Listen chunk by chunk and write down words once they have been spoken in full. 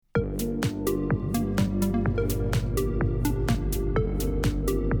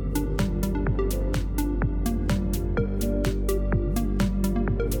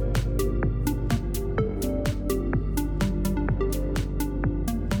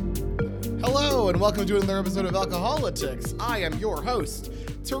Hello, and welcome to another episode of Alcoholitics. I am your host,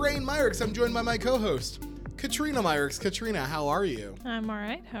 Terrain Myricks. I'm joined by my co-host, Katrina Myricks. Katrina, how are you? I'm all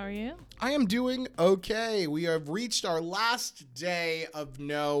right. How are you? I am doing okay. We have reached our last day of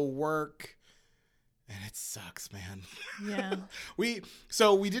no work, and it sucks, man. Yeah. We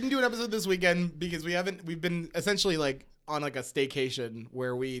didn't do an episode this weekend because we've been essentially like on like a staycation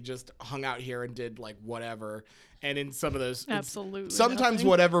where we just hung out here and did like whatever. And in some of those, Absolutely sometimes nothing.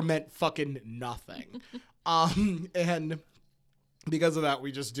 whatever meant fucking nothing. And because of that,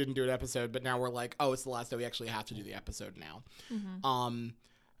 we just didn't do an episode. But now we're like, oh, it's the last day. We actually have to do the episode now.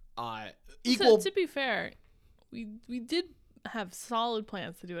 So, to be fair, we did have solid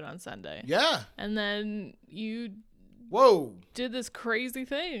plans to do it on Sunday. Yeah. And then you Whoa. did this crazy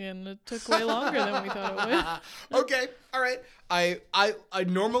thing, and it took way longer than we thought it would. Okay. All right. I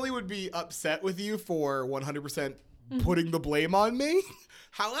normally would be upset with you for 100% putting the blame on me.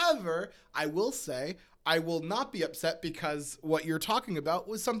 However, I will say I will not be upset because what you're talking about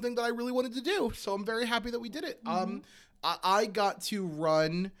was something that I really wanted to do. So I'm very happy that we did it. I got to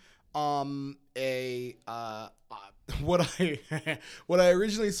run what I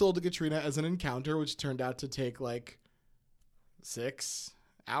originally sold to Katrina as an encounter, which turned out to take like 6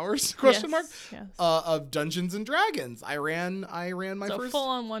 hours question mark Yes. of Dungeons and Dragons. I ran my So first full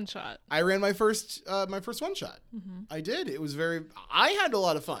on one shot. I ran my first one shot. I did. It was I had a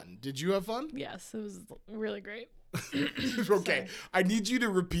lot of fun. Did you have fun? Yes, it was really great. Okay. Sorry. I need you to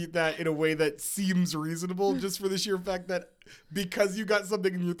repeat that in a way that seems reasonable, just for the sheer fact that because you got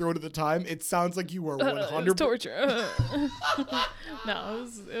something in your throat at the time, it sounds like you were 100%. It was torture. No,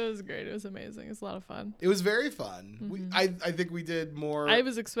 it was great. It was amazing. It was a lot of fun. It was very fun. I think we did more. I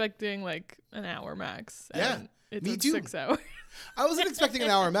was expecting like an hour max. Yeah, And it me took too. 6 hours. I wasn't expecting an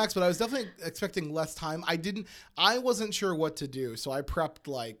hour max, but I was definitely expecting less time. I wasn't sure what to do, so I prepped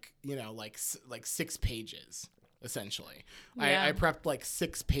like 6 pages essentially. Yeah. I prepped like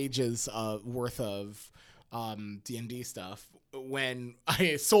 6 pages worth of D&D stuff when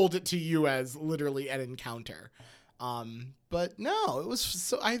I sold it to you as literally an encounter. But no, it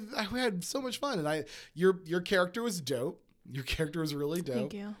was I had so much fun, and your character was dope. Your character was really dope.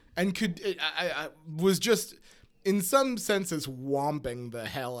 Thank you. And I was just in some senses whomping the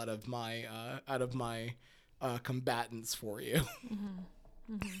hell out of my combatants for you.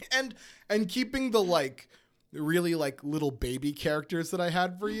 And keeping the like really like little baby characters that I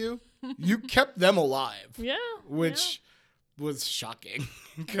had for you, you kept them alive. Yeah. Which was shocking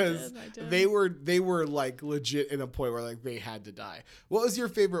because I did. they were like legit in a point where like they had to die. What was your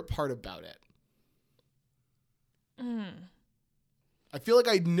favorite part about it? I feel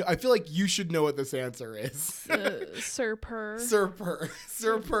like you should know what this answer is. Sir Purr. Sir Purr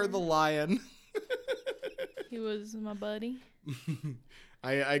the lion. He was my buddy.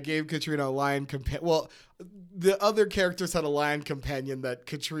 I gave Katrina a lion companion. Well, the other characters had a lion companion that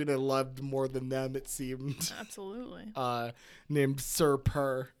Katrina loved more than them, it seemed. Absolutely. Named Sir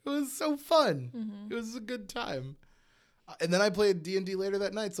Purr. It was so fun. It was a good time. And then I played D&D later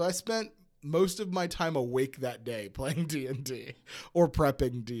that night, so I spent most of my time awake that day playing D&D or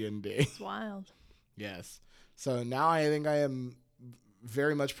prepping D&D. It's wild. Yes. So now I think I am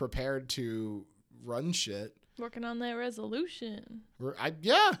very much prepared to run shit. Working on that resolution. I'm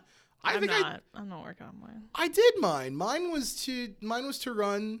not working on mine. I did mine. Mine was to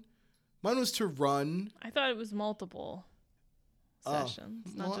run. I thought it was multiple sessions,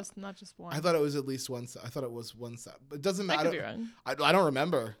 well, not just one. I thought it was at least one. I thought it was one set. But it doesn't I matter. could be wrong. I don't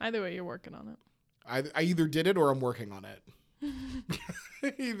remember. Either way, you're working on it. I either did it or I'm working on it.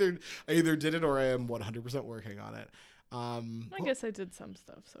 I either did it or I am 100% working on it. I guess I did some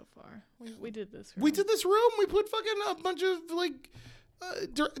stuff so far. We did this. We did this room. We put fucking a bunch of like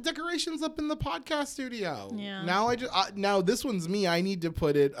decorations up in the podcast studio. Yeah. Now now this one's me. I need to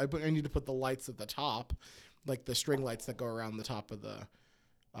put it. I need to put the lights at the top, like the string lights that go around the top of the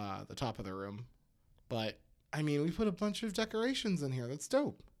room. But I mean, we put a bunch of decorations in here. That's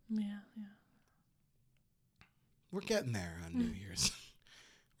dope. Yeah. We're getting there on New Year's.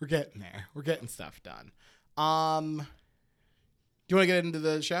 We're getting there. We're getting stuff done. Do you want to get into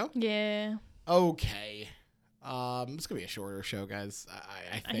the show? Yeah. Okay. It's gonna be a shorter show, guys.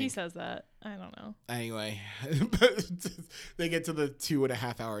 I think. He says that. I don't know. Anyway, they get to the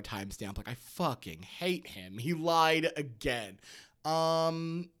 2.5 hour timestamp. Like, I fucking hate him. He lied again.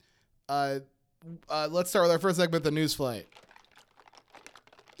 Let's start with our first segment, the news flight.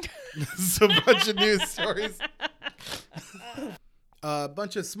 This is a bunch of news stories. A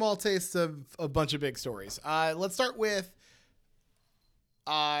bunch of small tastes of a bunch of big stories. Let's start with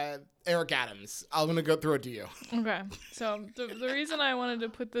Eric Adams. I'm gonna go throw it to you. Okay. So the reason I wanted to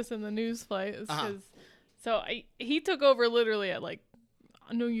put this in the news flight is because he took over literally at like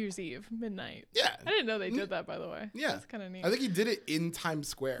New Year's Eve, midnight. Yeah. I didn't know they did that, by the way. Yeah. That's kind of neat. I think he did it in Times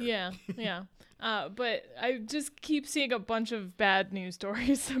Square. Yeah. But I just keep seeing a bunch of bad news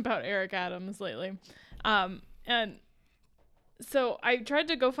stories about Eric Adams lately. And so I tried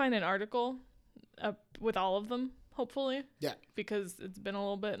to go find an article with all of them, hopefully. Yeah. Because it's been a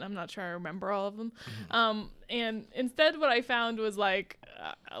little bit and I'm not sure I remember all of them. And instead what I found was like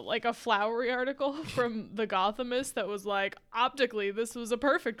a flowery article from the Gothamist that was like, optically, this was a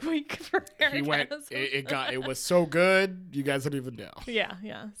perfect week for Eric He went, Adams. it was so good, you guys don't even know. Yeah.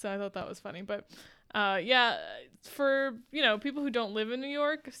 So I thought that was funny. But for, people who don't live in New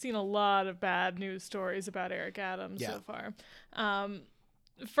York, I've seen a lot of bad news stories about Eric Adams so far.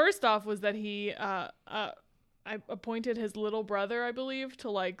 First off was that he I appointed his little brother, I believe,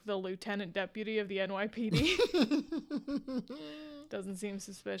 to like the lieutenant deputy of the NYPD. Doesn't seem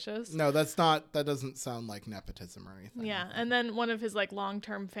suspicious. No, that doesn't sound like nepotism or anything. Yeah, and then one of his like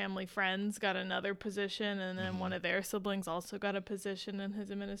long-term family friends got another position, and then one of their siblings also got a position in his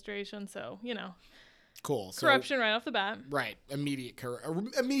administration. So, cool. Corruption right off the bat. Right. Immediate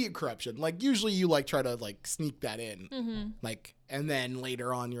corruption. Like usually you like try to like sneak that in. Like, and then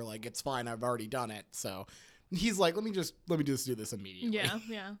later on you're like, it's fine, I've already done it. So he's like, let me just do this immediately.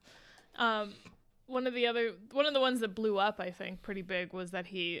 Yeah. One of the ones that blew up, I think, pretty big was that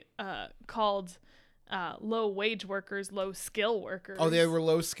he called low wage workers low skill workers. Oh, they were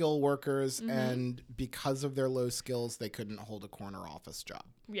low skill workers, and because of their low skills, they couldn't hold a corner office job.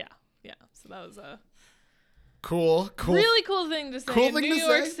 Yeah. So that was a cool, really cool thing to say cool in New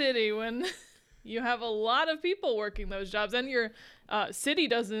York City when you have a lot of people working those jobs, and your city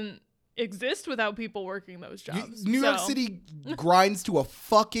doesn't exist without people working those jobs. New York City grinds to a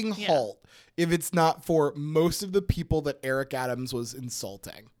fucking halt if it's not for most of the people that Eric Adams was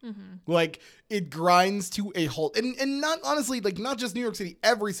insulting. Like, it grinds to a halt. And not honestly, like, not just New York City,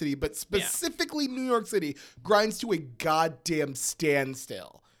 every city, but specifically New York City grinds to a goddamn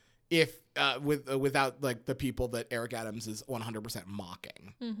standstill if without like the people that Eric Adams is 100%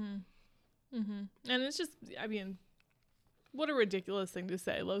 mocking. And it's just, I mean, what a ridiculous thing to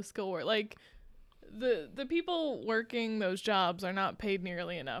say, low skill work. Like, the people working those jobs are not paid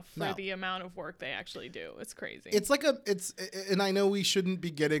nearly enough for the amount of work they actually do. It's crazy. It's like and I know we shouldn't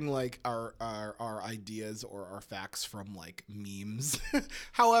be getting like our ideas or our facts from like memes.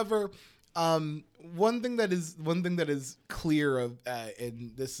 However, one thing that is clear of,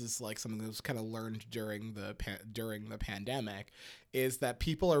 and this is like something that was kind of learned during the pandemic, is that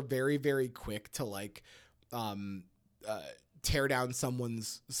people are very, very quick to like, tear down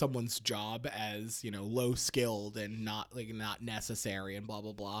someone's job as, low skilled and not necessary and blah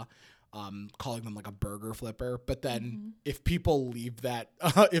blah blah, calling them like a burger flipper. But then if people leave that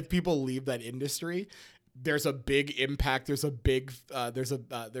industry, there's a big impact. There's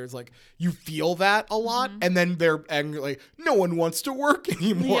like, you feel that a lot, and then they're angry, like, no one wants to work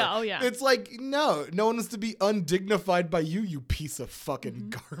anymore. Yeah, oh yeah. It's like, no one wants to be undignified by you piece of fucking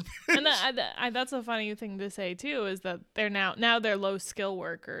garbage. And that's a funny thing to say too, is that they're now they're low skill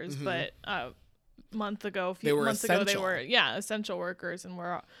workers, but a few months ago they were essential workers, and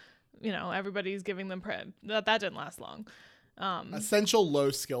we're, everybody's giving them that didn't last long. Essential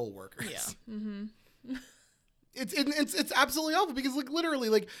low skill workers. Yeah. It's absolutely awful, because like literally,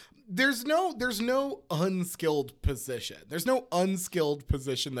 like, there's no unskilled position. There's no unskilled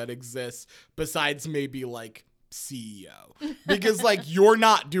position that exists besides maybe like CEO, because like you're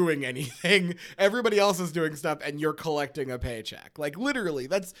not doing anything, everybody else is doing stuff, and you're collecting a paycheck. Like literally,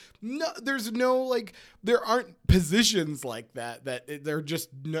 there's no like, there aren't positions like that they're just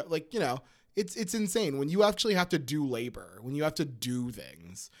no, like, it's insane when you actually have to do labor, when you have to do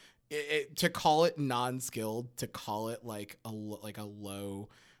things. To call it non-skilled, to call it like a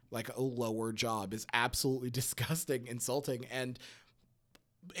lower job is absolutely disgusting, insulting, and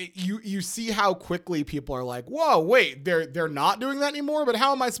you see how quickly people are like, whoa, wait, they're not doing that anymore, but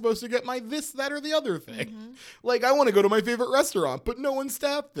how am I supposed to get my this, that, or the other thing? Like, I want to go to my favorite restaurant, but no one's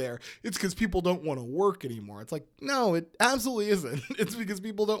staffed there. It's because people don't want to work anymore. It's like, no, it absolutely isn't. It's because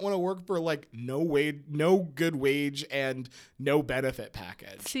people don't want to work for like no good wage and no benefit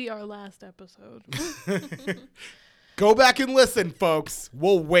package. See our last episode. Go back and listen, folks.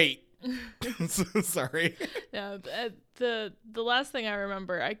 We'll wait. Sorry. Yeah, the last thing I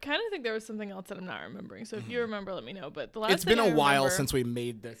remember, I kind of think there was something else that I'm not remembering. So if you remember, let me know. But the last it's been a while since we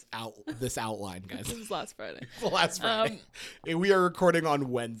made this outline, guys. This was last Friday. Last Friday. We are recording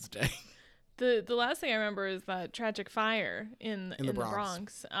on Wednesday. The last thing I remember is that tragic fire in the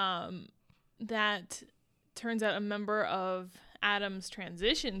Bronx. That turns out a member of Adam's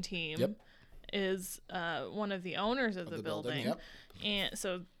transition team is one of the owners of the building. Yep. And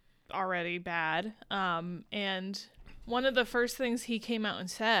so already bad. And one of the first things he came out and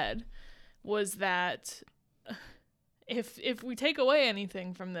said was that if we take away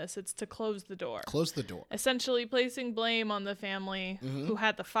anything from this, it's to close the door. Close the door. Essentially placing blame on the family who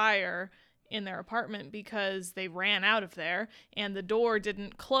had the fire in their apartment because they ran out of there and the door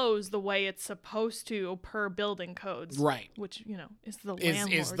didn't close the way it's supposed to per building codes. Right. Which, is the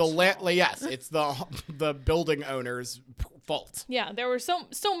landlord's is the fault. Yes, it's the building owner's fault. Yeah, there were so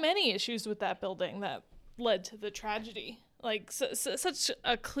many issues with that building that led to the tragedy. Like such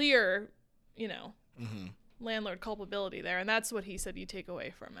a clear, landlord culpability there, and that's what he said you take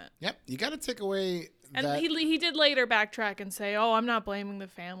away from it. Yep, you got to take away. And he did later backtrack and say, "Oh, I'm not blaming the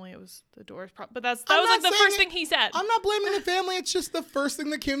family. It was the door's problem." But that was like the first thing he said. I'm not blaming the family. It's just the first thing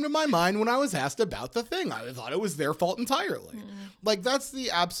that came to my mind when I was asked about the thing. I thought it was their fault entirely. Like that's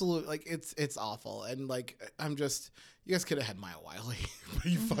the absolute. Like it's awful. And like I'm just. You guys could have had Maya Wiley, but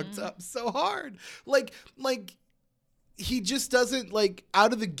you fucked up so hard. Like he just doesn't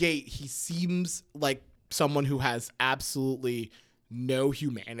out of the gate. He seems like someone who has absolutely no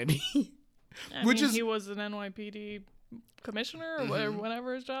humanity. He was an NYPD commissioner or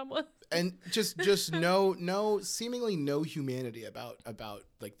whatever his job was, and just no seemingly no humanity about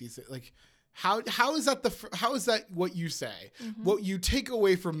like these like how is that what you say? What you take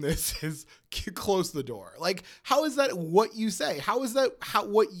away from this is close the door. Like how is that what you say? How is that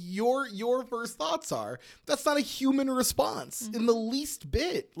what your first thoughts are? That's not a human response in the least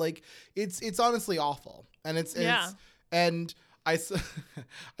bit. Like it's honestly awful, and it's and. I think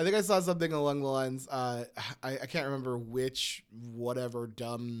I saw something along the lines, I can't remember which whatever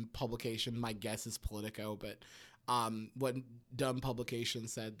dumb publication, my guess is Politico, but what dumb publication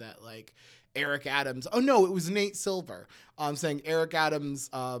said that like Eric Adams, oh no, it was Nate Silver, saying Eric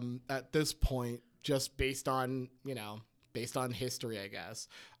Adams at this point, just based on history, I guess,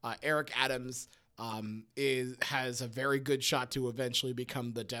 Eric Adams has a very good shot to eventually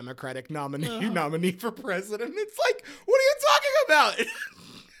become the Democratic nominee for president. It's like, what are you talking about?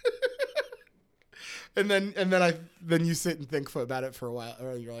 and then you sit and think about it for a while,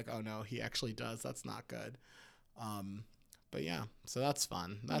 or you're like, oh no, he actually does. That's not good. But yeah, so that's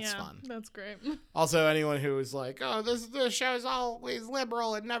fun. That's fun. That's great. Also, anyone who is like, oh, this show's always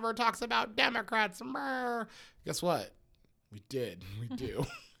liberal and never talks about Democrats. Guess what? We do.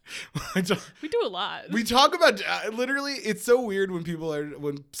 We do a lot. We talk about literally. It's so weird when people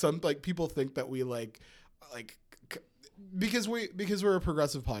think that we like because we're a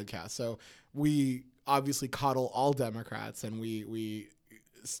progressive podcast, so we obviously coddle all Democrats and we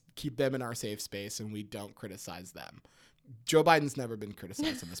keep them in our safe space and we don't criticize them. Joe Biden's never been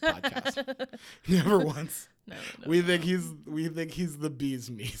criticized in this podcast, never once. No, we think he's the bee's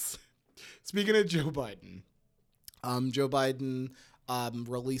knees. Speaking of Joe Biden, Joe Biden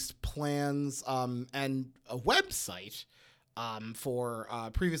released plans and a website for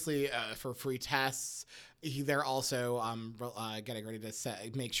previously for free tests. They're also getting ready to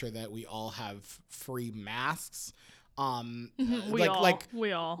make sure that we all have free masks. We all.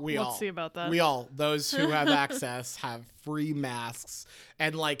 Let's see about that. We all, those who have access, have free masks,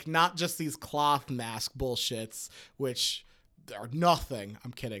 and like not just these cloth mask bullshits, which are nothing.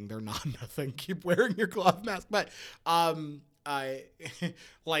 I'm kidding. They're not nothing. Keep wearing your cloth mask, but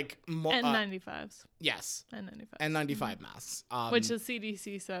N95s. Yes. N95. N95 masks. Which the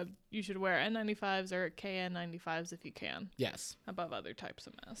CDC said you should wear N95s or KN95s if you can. Yes. Above other types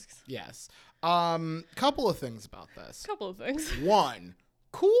of masks. Yes. Couple of things about this. Couple of things. One,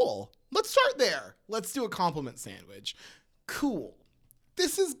 cool. Let's start there. Let's do a compliment sandwich. Cool.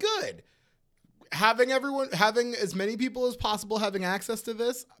 This is good. Having as many people as possible having access to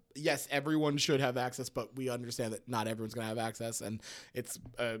this. Yes, everyone should have access, but we understand that not everyone's going to have access, and it's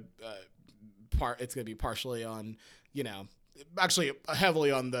it's going to be partially on, actually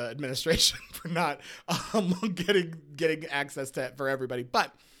heavily on the administration for not getting access to it for everybody.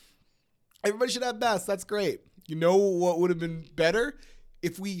 But everybody should have masks. That's great. You know what would have been better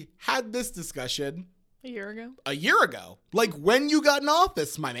if we had this discussion a year ago? Like when you got in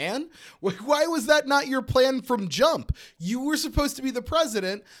office, my man. Why was that not your plan from jump? You were supposed to be the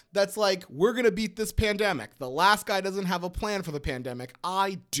president that's like, we're going to beat this pandemic. The last guy doesn't have a plan for the pandemic.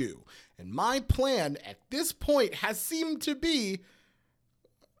 I do. And my plan at this point has seemed to be,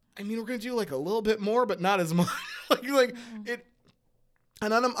 we're going to do like a little bit more, but not as much.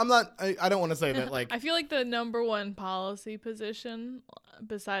 And I'm not, I don't want to say that, like... I feel like the number one policy position,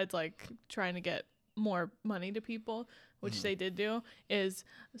 besides, like, trying to get more money to people, which they did do, is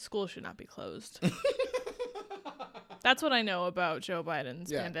schools should not be closed. That's what I know about Joe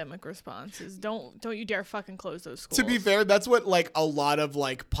Biden's pandemic response is don't you dare fucking close those schools. To be fair, that's what like a lot of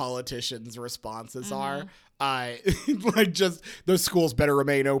like politicians' responses are. Like just those schools better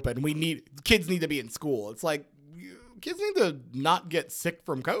remain open. Kids need to be in school. It's like kids need to not get sick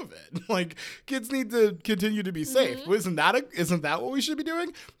from COVID. Like kids need to continue to be safe. Isn't that what we should be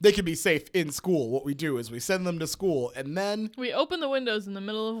doing? They can be safe in school. What we do is we send them to school and then we open the windows in the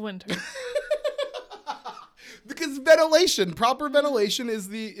middle of winter. Because proper ventilation is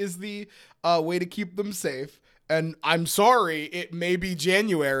the way to keep them safe. And I'm sorry, it may be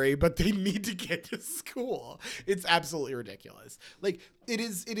January, but they need to get to school. It's absolutely ridiculous. Like it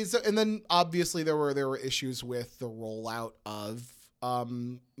is. And then obviously there were issues with the rollout of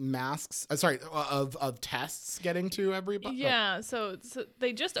masks. Of tests getting to everybody. Yeah. So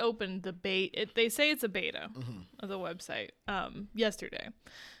they just opened the beta. They say it's a beta of the website yesterday,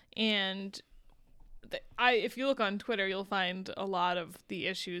 and if you look on Twitter, you'll find a lot of the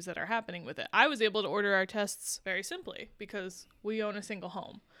issues that are happening with it. I was able to order our tests very simply because we own a single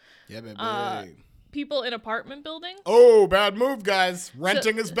home. Yeah, baby. People in apartment buildings. Oh, bad move, guys.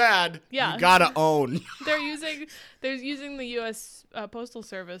 Renting is bad. Yeah. You gotta own. They're using the U.S. Postal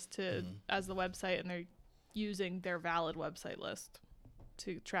Service as the website, and they're using their valid website list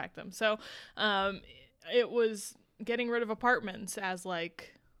to track them. So it was getting rid of apartments as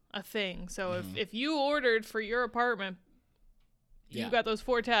like a thing. So if you ordered for your apartment, you got those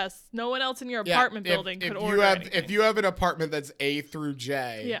 4 tests. No one else in your apartment building could order anything. If you have an apartment that's A through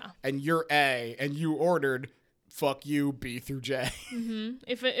J, and you're A, and you ordered, fuck you, B through J.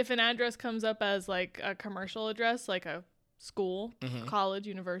 If an address comes up as like a commercial address, like a school, college,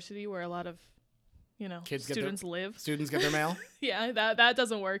 university, where a lot of students live. Students get their mail. Yeah, that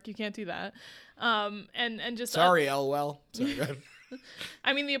doesn't work. You can't do that. And just sorry, LOL. Sorry, go ahead.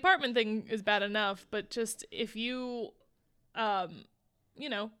 I mean, the apartment thing is bad enough, but just if you, have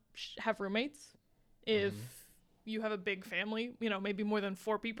roommates, if you have a big family, maybe more than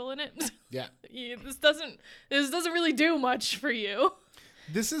 4 people in it. Yeah. This doesn't really do much for you.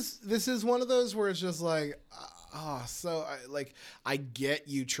 This is one of those where it's just like, I get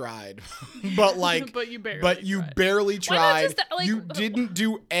you tried, but like, but you barely tried. You didn't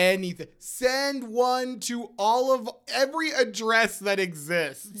do anything. Send one to every address that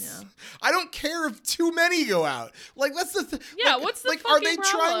exists. Yeah. I don't care if too many go out. Like that's the thing. Yeah. Like, what's the fucking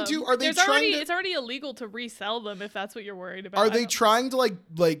problem? It's already illegal to resell them if that's what you're worried about. Are they trying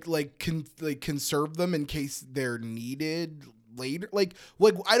to conserve them in case they're needed later? Like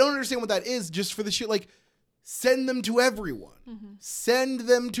I don't understand what that is. Just for the shit, like. Send them to everyone. Send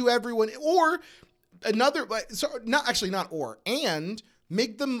them to everyone. Or and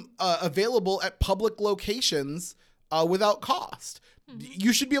make them available at public locations without cost.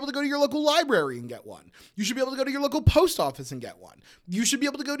 You should be able to go to your local library and get one. You should be able to go to your local post office and get one. You should be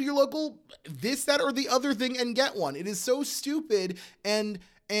able to go to your local this, that, or the other thing and get one. It is so stupid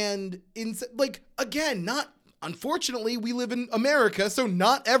unfortunately, we live in America, so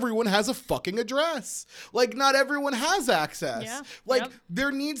not everyone has a fucking address. Like, not everyone has access. Yeah.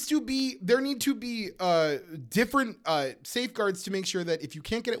 There need to be different safeguards to make sure that if you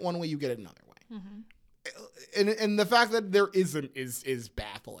can't get it one way, you get it another way. And the fact that there isn't is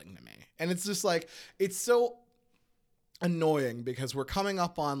baffling to me. And it's just like, it's so annoying because we're coming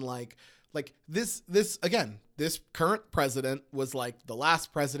up on like this again, this current president was like the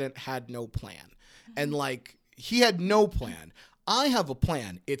last president had no plan. And like, he had no plan. I have a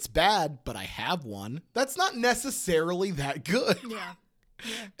plan. It's bad, but I have one. That's not necessarily that good. Yeah.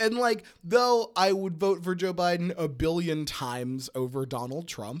 And like, though I would vote for Joe Biden 1 billion times over Donald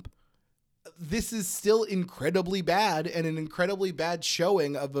Trump, this is still incredibly bad and an incredibly bad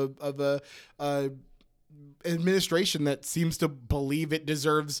showing of a administration that seems to believe it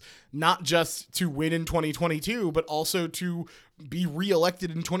deserves not just to win in 2022, but also to be reelected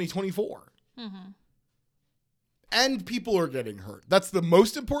in 2024. And people are getting hurt. That's the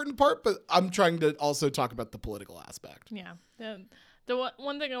most important part, but I'm trying to also talk about the political aspect. Yeah. The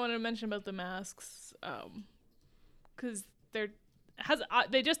one thing I wanted to mention about the masks, because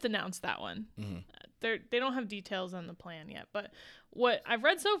they just announced that one. They don't have details on the plan yet, but what I've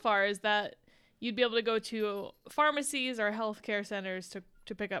read so far is that you'd be able to go to pharmacies or healthcare centers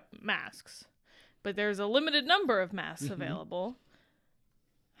to pick up masks, but there's a limited number of masks available.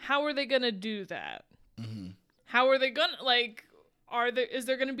 How are they going to do that? How are they going to, is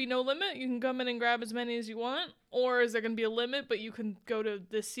there going to be no limit? You can come in and grab as many as you want, or is there going to be a limit, but you can go to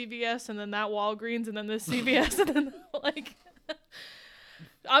this CVS and then that Walgreens and then this CVS and then like.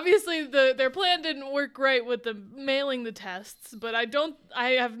 Obviously, their plan didn't work great with the mailing the tests, but I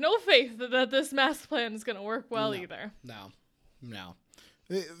have no faith that this mask plan is going to work well either. No.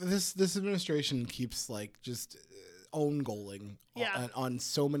 This administration keeps like just own goaling on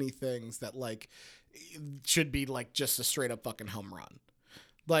so many things that like should be like just a straight up fucking home run.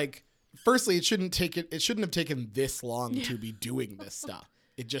 Like, firstly, it shouldn't have taken this long to be doing this stuff.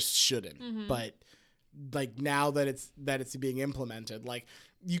 It just shouldn't. Mm-hmm. But like now that it's being implemented, like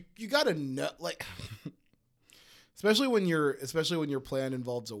you gotta know, like especially when your plan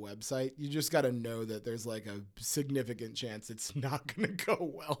involves a website, you just gotta know that there's like a significant chance it's not gonna go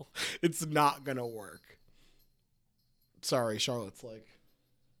well. It's not gonna work. Sorry, Charlotte's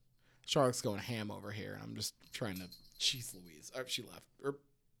going ham over here. I'm just trying to. Jeez Louise. Oh, she left.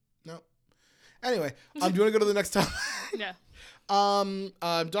 No. Anyway, do you want to go to the next topic? Yeah.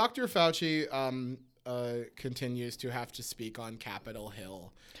 Dr. Fauci continues to have to speak on Capitol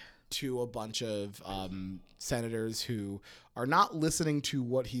Hill to a bunch of senators who are not listening to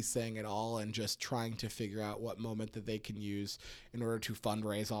what he's saying at all and just trying to figure out what moment that they can use in order to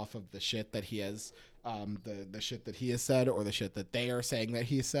fundraise off of the shit that he has, the shit that he has said or the shit that they are saying that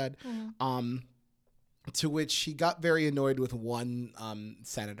he said. Mm-hmm. To which he got very annoyed with one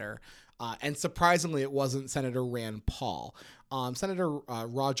senator. And surprisingly, it wasn't Senator Rand Paul. Senator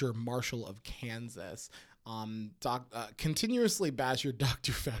Roger Marshall of Kansas continuously badgered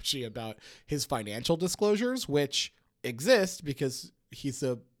Dr. Fauci about his financial disclosures, which exist because he's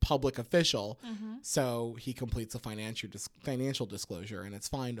a public official. Mm-hmm. So he completes a financial disclosure, and it's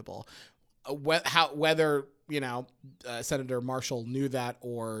findable. Whether Senator Marshall knew that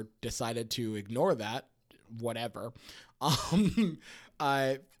or decided to ignore that, whatever.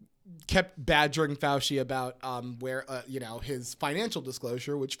 Kept badgering Fauci about where his financial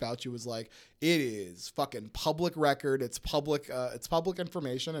disclosure, which Fauci was like, it is fucking public record, it's public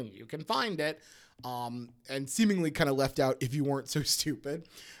information, and you can find it, and seemingly kind of left out if you weren't so stupid,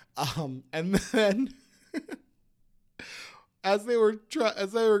 and then as they were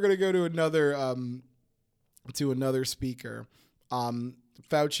going to go to another speaker,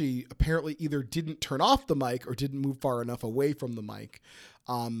 Fauci apparently either didn't turn off the mic or didn't move far enough away from the mic,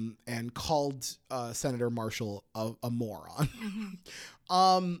 and called Senator Marshall a moron.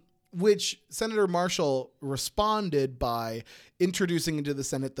 Mm-hmm. Which Senator Marshall responded by introducing into the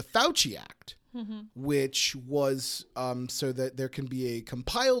Senate the Fauci Act, mm-hmm. which was so that there can be a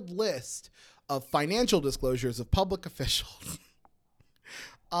compiled list of financial disclosures of public officials.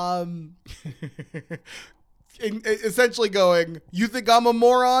 Essentially going, you think I'm a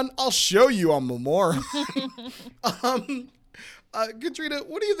moron? I'll show you I'm a moron. Katrina,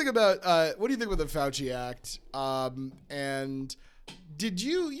 what do you think about the Fauci Act? And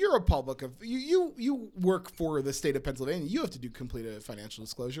you're a public of you work for the state of Pennsylvania. You have to complete a financial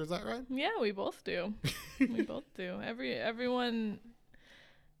disclosure. Is that right? Yeah, we both do. We both do. Everyone.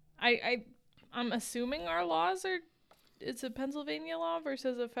 I'm assuming our laws are. It's a Pennsylvania law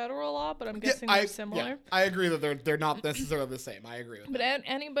versus a federal law, but I'm guessing they're similar. Yeah, I agree that they're not necessarily the same. I agree with that.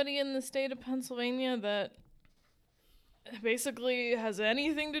 But anybody in the state of Pennsylvania that basically has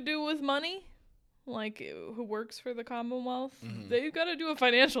anything to do with money, like who works for the Commonwealth, mm-hmm. they've got to do a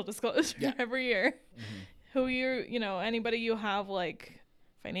financial disclosure every year. Mm-hmm. Anybody you have like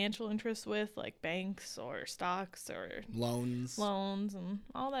financial interests with, like banks or stocks or loans and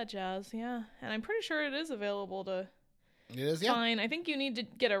all that jazz. Yeah, and I'm pretty sure it is available to. It is, yeah. Fine. I think you need to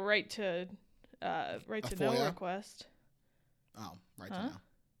get a right to know request. Oh, right to know.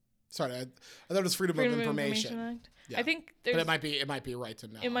 Sorry, I thought it was Freedom of Information Act. Yeah. I think but it might be right to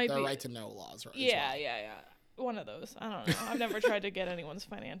know. It might be right to know laws, right? Yeah. One of those. I don't know. I've never tried to get anyone's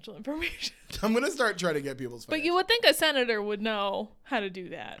financial information. I'm gonna start trying to get people's. But you would think a senator would know how to do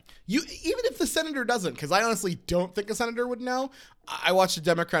that. Even if the senator doesn't, because I honestly don't think a senator would know. I watched a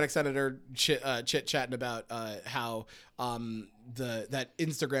Democratic senator chit-chatting about how that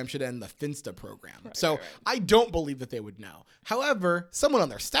Instagram should end the Finsta program. Right. I don't believe that they would know. However, someone on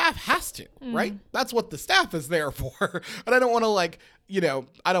their staff has to, right? That's what the staff is there for. And I don't want to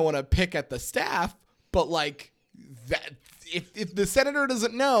I don't want to pick at the staff, but like that, if the senator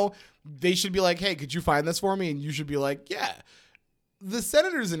doesn't know, they should be like, hey, could you find this for me? And you should be like, yeah. The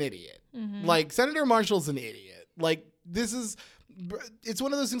senator's an idiot. Mm-hmm. Like, Senator Marshall's an idiot. Like, it's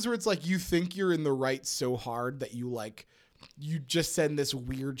one of those things where it's like you think you're in the right so hard that you just send this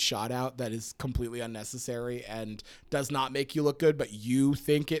weird shot out that is completely unnecessary and does not make you look good, but you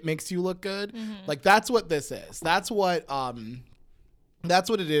think it makes you look good. Mm-hmm. Like, that's what this is. That's what That's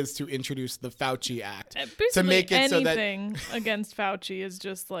what it is to introduce the Fauci Act. Basically, to make it so that anything against Fauci is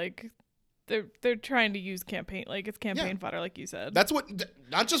just like they're trying to use campaign, like it's campaign fodder, like you said. That's what,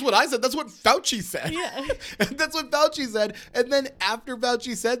 not just what I said, that's what Fauci said. Yeah. That's what Fauci said. And then after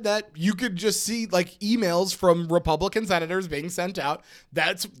Fauci said that, you could just see like emails from Republican senators being sent out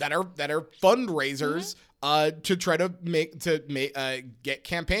that are fundraisers to try to get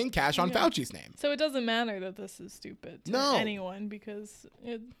campaign cash on Fauci's name. So it doesn't matter that this is stupid to No. anyone, because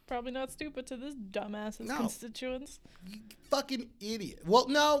it's probably not stupid to this dumbass's constituents. You fucking idiot. Well,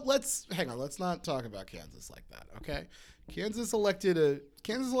 no, let's not talk about Kansas like that, okay? Kansas elected a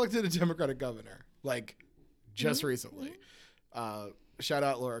Democratic governor like just recently. Shout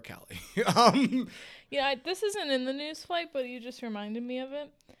out Laura Kelly. Yeah, this isn't in the news flight, but you just reminded me of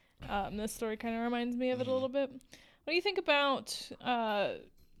it. This story kind of reminds me of it a little bit. What do you think about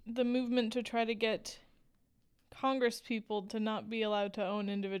the movement to try to get Congress people to not be allowed to own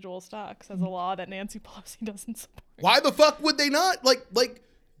individual stocks as a law that Nancy Pelosi doesn't support? Why the fuck would they not? Like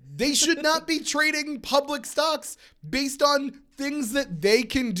they should not be trading public stocks based on things that they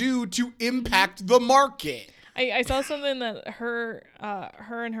can do to impact the market. I saw something that her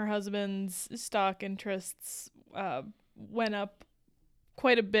and her husband's stock interests went up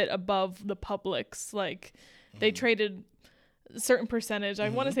quite a bit above the public's. Like they traded a certain percentage. I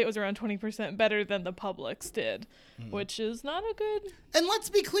want to say it was around 20% better than the public's did, which is not a good. And let's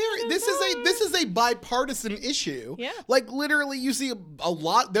be clear, this is a bipartisan issue. Yeah. Like literally, you see a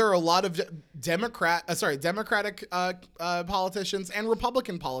lot. There are a lot of Democratic politicians and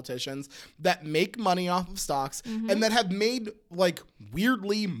Republican politicians that make money off of stocks and that have made like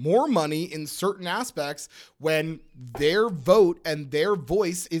weirdly more money in certain aspects when their vote and their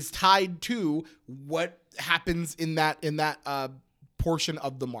voice is tied to what happens in that portion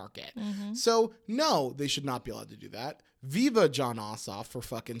of the market. So no, they should not be allowed to do that. Viva Jon Ossoff for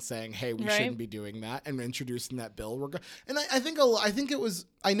fucking saying, hey, we shouldn't be doing that, and introducing that bill. And I think it was,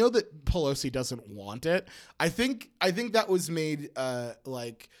 I know that Pelosi doesn't want it. I think that was made I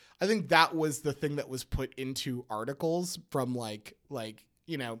think that was the thing that was put into articles from like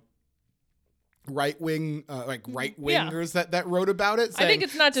you know, right-wing right-wingers that wrote about it. I think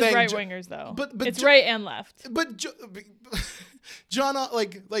it's not just right-wingers though. But it's right and left. But John,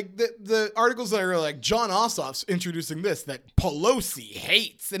 the articles that are like Jon Ossoff's introducing this that Pelosi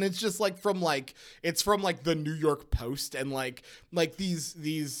hates, and it's just like from the New York Post and like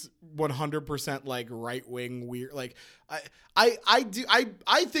these 100% like right-wing weird, like I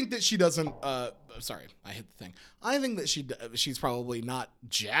think that she doesn't sorry, I hit the thing. I think that she's probably not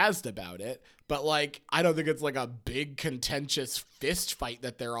jazzed about it, but like I don't think it's like a big contentious fist fight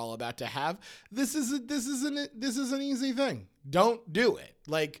that they're all about to have. This is an easy thing. Don't do it.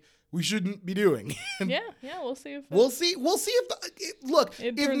 Like we shouldn't be doing. Yeah, we'll see if we'll see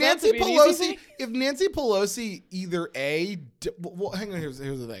if Nancy Pelosi either hang on, here's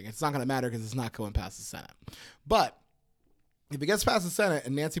the thing. It's not going to matter because it's not going past the Senate. But if it gets past the Senate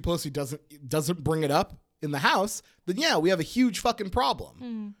and Nancy Pelosi doesn't bring it up in the House, then yeah, we have a huge fucking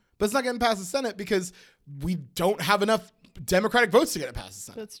problem. But it's not getting past the Senate because we don't have enough Democratic votes to get it past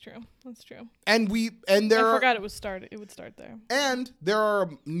the Senate. That's true. And I forgot it would start there. And there are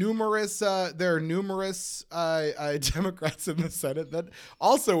numerous Democrats in the Senate that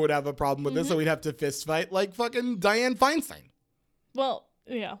also would have a problem with this, so we'd have to fist fight like fucking Dianne Feinstein. Well,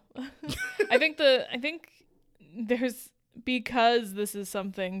 yeah. I think there's, because this is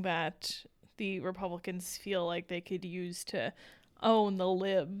something that the Republicans feel like they could use to own the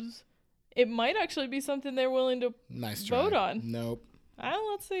libs, it might actually be something they're willing to vote on. Nope.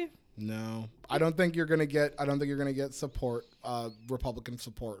 Let's see. No, I don't think you're gonna get support, Republican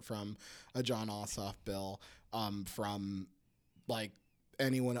support from a Jon Ossoff bill, from like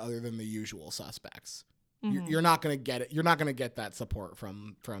anyone other than the usual suspects. You're not gonna get it. You're not gonna get that support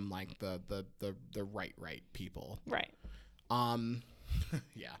from like the right people. Right.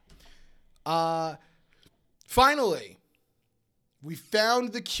 Yeah. Finally, we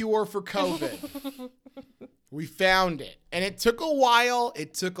found the cure for COVID. We found it. And it took a while.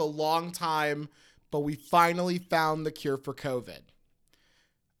 It took a long time. But we finally found the cure for COVID.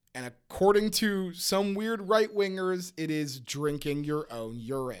 And according to some weird right-wingers, it is drinking your own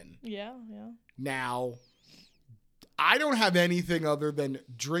urine. Yeah. Now, I don't have anything other than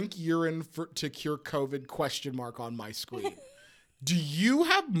drink urine to cure COVID ? On my screen. Do you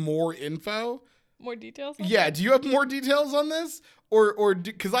have more info? More details? Yeah, do you have more details on this? Or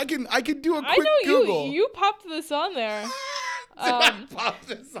because I can do a quick Google. You popped this on there. I popped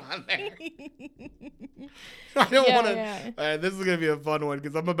this on there? I don't want to. This is going to be a fun one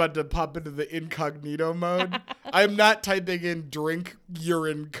because I'm about to pop into the incognito mode. I'm not typing in drink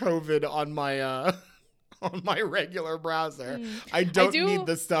urine COVID on my regular browser. I don't need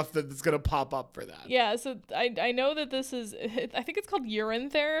the stuff that's going to pop up for that. Yeah, so I know that this is, I think it's called urine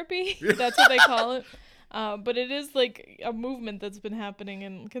therapy. That's what they call it. But it is like a movement that's been happening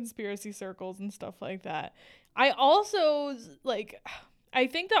in conspiracy circles and stuff like that. I also, I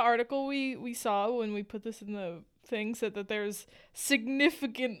think the article we saw when we put this in the thing said that there's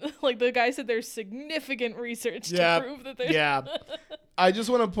significant, the guy said there's significant research to prove that there's... Yeah. I just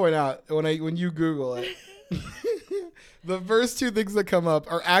want to point out, when you Google it, the first two things that come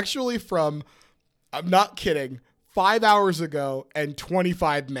up are actually from, I'm not kidding, 5 hours ago and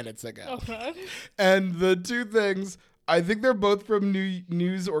 25 minutes ago. Okay. And the two things, I think they're both from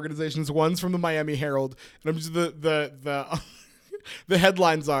news organizations. One's from the Miami Herald, and I'm just the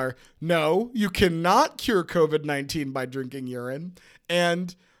headlines are, no, you cannot cure COVID-19 by drinking urine,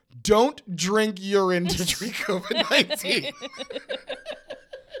 and don't drink urine to treat COVID-19.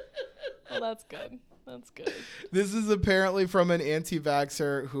 Well, that's good. That's good. This is apparently from an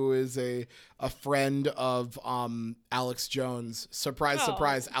anti-vaxxer who is a friend of Alex Jones. Surprise,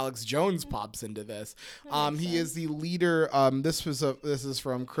 surprise! Alex Jones pops into this. He is the leader. This is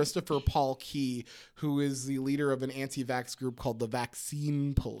from Christopher Paul Key, who is the leader of an anti-vax group called the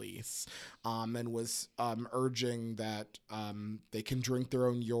Vaccine Police, and was urging that they can drink their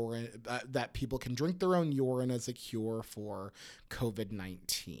own urine. That people can drink their own urine as a cure for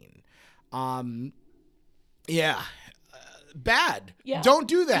COVID-19. Yeah. Bad. Yeah. Don't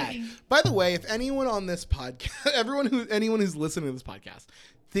do that. By the way, if anyone on this podcast, anyone who's listening to this podcast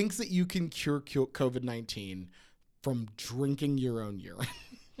thinks that you can cure COVID-19 from drinking your own urine,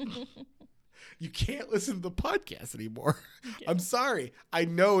 you can't listen to the podcast anymore. I'm sorry. I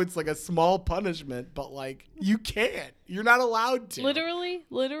know it's like a small punishment, but you can't. You're not allowed to.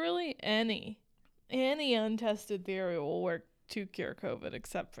 Literally any untested theory will work to cure COVID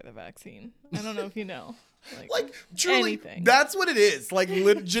except for the vaccine. I don't know if you know. Truly, anything. That's what it is.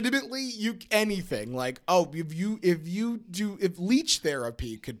 Legitimately, anything. If leech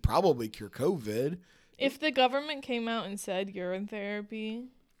therapy could probably cure COVID. If the government came out and said urine therapy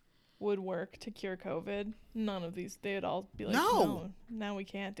would work to cure COVID, none of these, they'd all be like, no, now we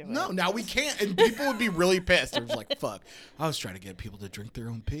can't do it. No, now we can't. And people would be really pissed. They're just like, fuck, I was trying to get people to drink their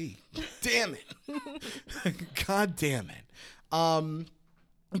own pee. Damn it. God damn it.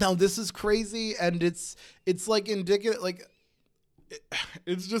 Now this is crazy, and it's indicative.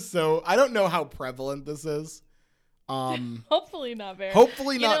 It's just so, I don't know how prevalent this is. Hopefully not very.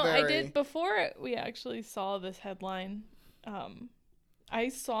 I did, before we actually saw this headline, I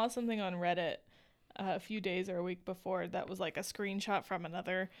saw something on Reddit a few days or a week before that was a screenshot from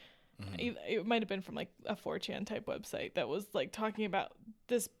another. It might have been from a 4chan type website that was talking about,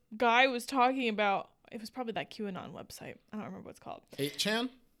 this guy was talking about, it was probably that QAnon website. I don't remember what it's called. 8chan?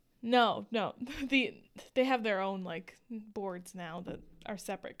 No. They have their own boards now that are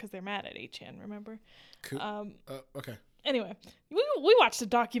separate because they're mad at 8chan, remember? Cool. Okay. Anyway, we watched a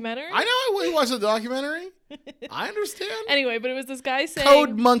documentary. I know we watched a documentary. I understand. Anyway, but it was this guy saying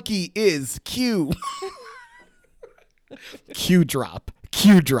Code Monkey is Q. Q drop.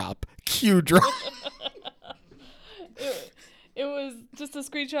 Q drop. Q drop. It was just a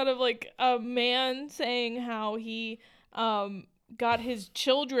screenshot of a man saying how he got his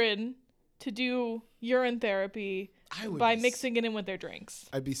children to do urine therapy by mixing it in with their drinks.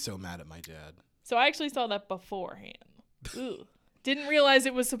 I'd be so mad at my dad. So I actually saw that beforehand. Ooh. Didn't realize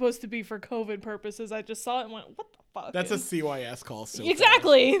it was supposed to be for COVID purposes. I just saw it and went, what the fuck? That's a CYS call. So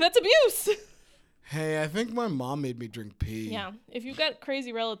exactly. That's abuse. Hey, I think my mom made me drink pee. Yeah. If you've got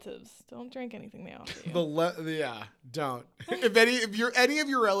crazy relatives, don't drink anything they offer you. Don't. If any of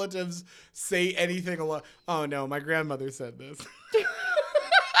your relatives say anything along, oh no, my grandmother said this.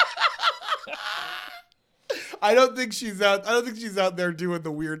 I don't think she's out there doing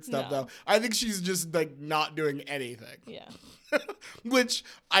the weird stuff though. I think she's just not doing anything. Yeah. Which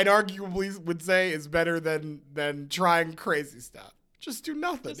I'd arguably would say is better than trying crazy stuff. Just do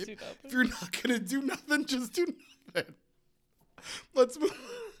nothing. If you're not gonna do nothing, just do nothing. Let's move.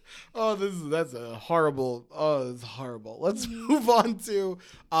 That's horrible. It's horrible. Let's move on to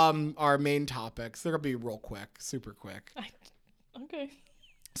our main topics. They're gonna be real quick, super quick. Okay.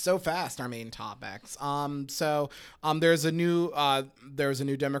 So fast, our main topics. There's a new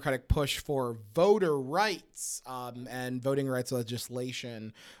Democratic push for voter rights and voting rights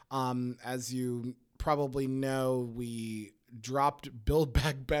legislation. As you probably know, we dropped Build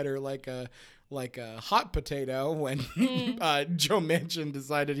Back Better like a like a hot potato when Joe Manchin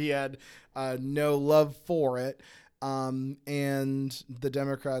decided he had no love for it. And the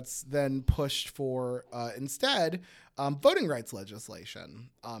Democrats then pushed for instead voting rights legislation,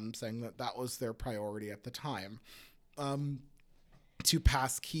 saying that that was their priority at the time, to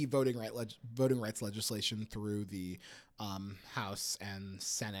pass key voting rights legislation through the House and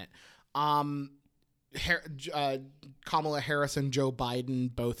Senate. Kamala Harris and Joe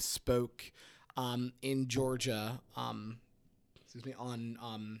Biden both spoke in Georgia, on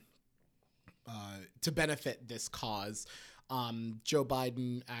to benefit this cause. Joe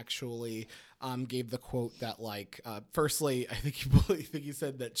Biden actually gave the quote that, like, firstly, I think he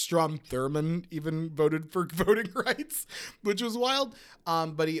said that Strom Thurmond even voted for voting rights, which was wild.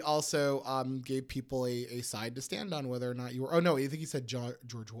 But he also gave people a side to stand on, whether or not you were. Oh no, I think he said George.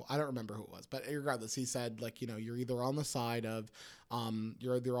 I don't remember who it was, but regardless, he said, like, you're either on the side of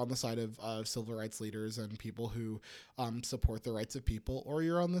civil rights leaders and people who support the rights of people, or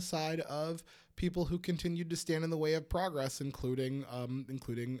you're on the side of people who continued to stand in the way of progress, including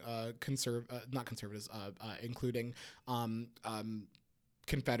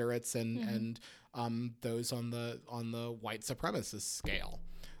Confederates and those on the white supremacist scale.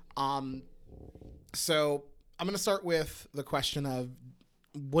 So I'm going to start with the question of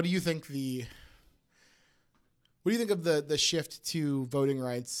what do you think of the shift to voting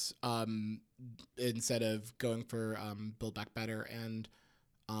rights instead of going for Build Back Better? And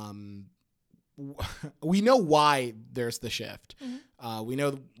we know why there's the shift. Mm-hmm. We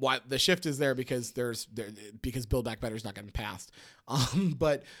know why the shift is there because Build Back Better is not getting passed.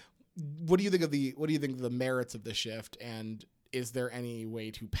 But what do you think of the merits of the shift? And is there any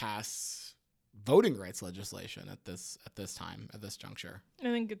way to pass voting rights legislation at this time, at this juncture? I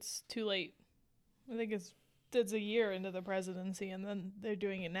think it's too late. I think it's a year into the presidency, and then they're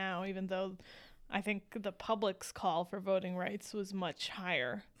doing it now, even though I think the public's call for voting rights was much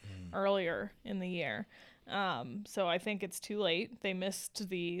higher earlier in the year. So I think it's too late. They missed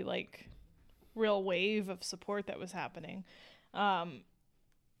the real wave of support that was happening. And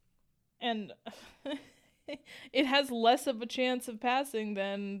it has less of a chance of passing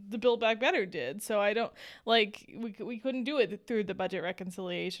than the Build Back Better did. So I don't we couldn't do it through the budget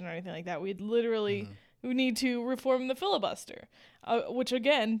reconciliation or anything like that. We'd literally we need to reform the filibuster, which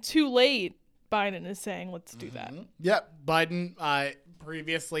again, too late. Biden is saying, let's do that. Yep. Biden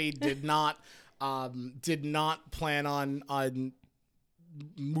previously did not plan on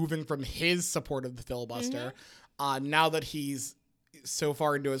moving from his support of the filibuster. Now that he's so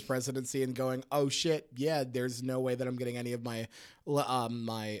far into his presidency and going, oh shit, yeah, there's no way that I'm getting any of my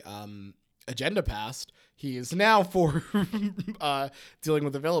agenda passed. He is now for dealing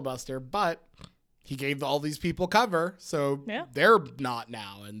with the filibuster, but he gave all these people cover, so they're not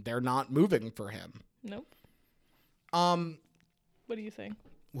now, and they're not moving for him. Nope. What do you think?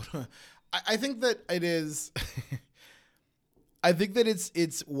 I think that it is. I think that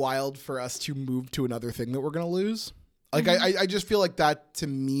it's wild for us to move to another thing that we're gonna lose. Like I just feel like that to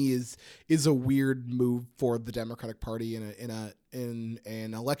me is a weird move for the Democratic Party in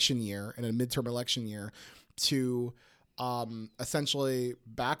an election year, in a midterm election year, to essentially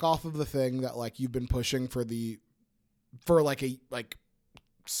back off of the thing that you've been pushing for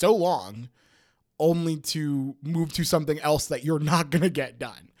so long, only to move to something else that you're not gonna get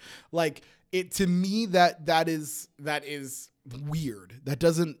done. To me that is weird. That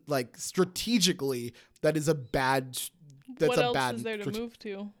doesn't strategically. That is a bad. What else is there to move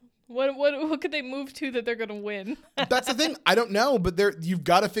to? What could they move to that they're gonna win? That's the thing. I don't know, but you've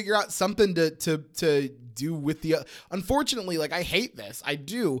got to figure out something to do with the. Unfortunately, I hate this. I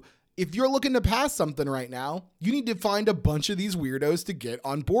do. If you're looking to pass something right now, you need to find a bunch of these weirdos to get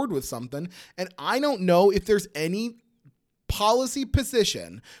on board with something. And I don't know if there's any policy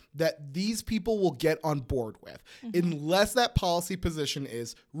position that these people will get on board with, unless that policy position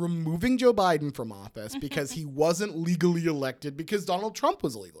is removing Joe Biden from office because he wasn't legally elected because Donald Trump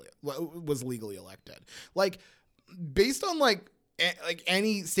was legally elected. Based on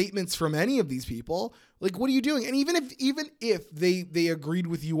any statements from any of these people, what are you doing? And even if they agreed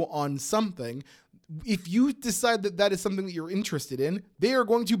with you on something, if you decide that is something that you're interested in, they are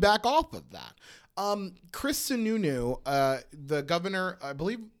going to back off of that. Chris Sununu, the governor, I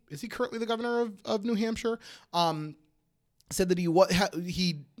believe, is he currently the governor of New Hampshire? Said that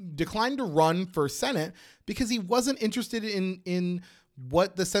he declined to run for Senate because he wasn't interested in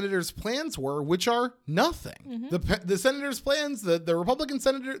what the senators' plans were, which are nothing. The senators' plans, the Republican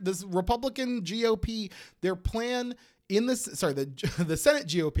GOP, their plan the Senate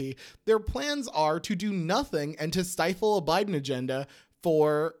GOP, their plans are to do nothing and to stifle a Biden agenda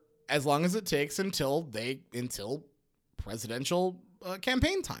for as long as it takes until presidential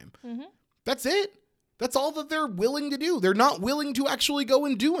campaign time. Mm-hmm. That's it. That's all that they're willing to do. They're not willing to actually go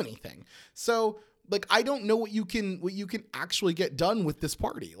and do anything. So, like, I don't know what you can actually get done with this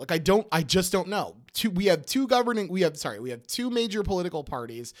party. Like, I just don't know. We have two major political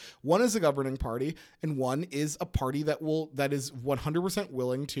parties. One is a governing party, and one is a party that is 100%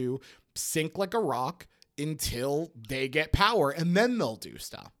 willing to sink like a rock until they get power, and then they'll do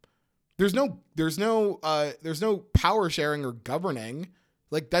stuff. There's no power sharing or governing.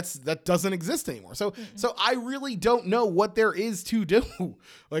 Like that doesn't exist anymore. So I really don't know what there is to do.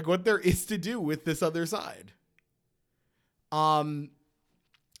 Like what there is to do with this other side. Manchin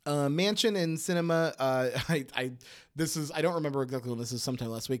and Sinema, I don't remember exactly when this is, sometime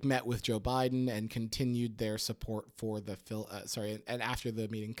last week, met with Joe Biden and continued their support for the and after the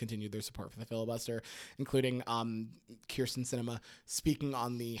meeting continued their support for the filibuster, including Kirsten Sinema speaking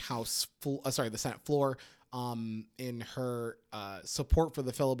on the the Senate floor in her support for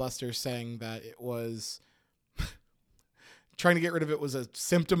the filibuster, saying that it was trying to get rid of it was a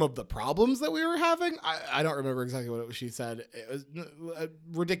symptom of the problems that we were having. I don't remember exactly what she said. It was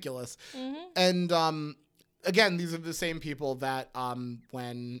ridiculous. Mm-hmm. And again, these are the same people that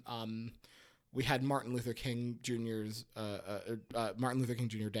when we had Martin Luther King Jr.'s Martin Luther King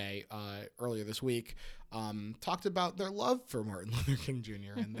Jr. Day earlier this week, talked about their love for Martin Luther King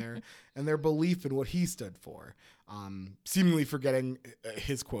Jr. and their belief in what he stood for, seemingly forgetting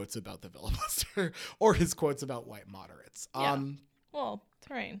his quotes about the filibuster or his quotes about white moderates. Well,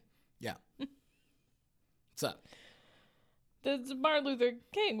 terrain. Yeah. What's up? Martin Luther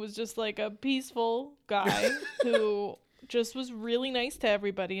King was just like a peaceful guy who just was really nice to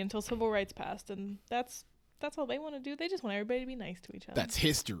everybody until civil rights passed, and that's all they want to do. They just want everybody to be nice to each other. That's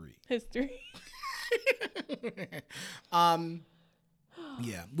history.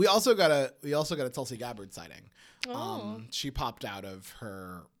 Yeah. We also got a Tulsi Gabbard sighting. Oh. She popped out of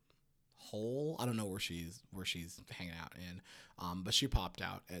her hole. I don't know where she's hanging out in. But she popped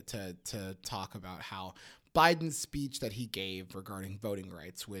out to talk about how Biden's speech that he gave regarding voting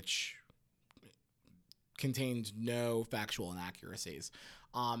rights, which contained no factual inaccuracies.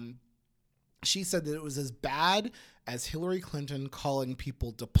 She said that it was as bad as Hillary Clinton calling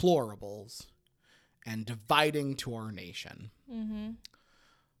people deplorables and dividing to our nation. Mm-hmm.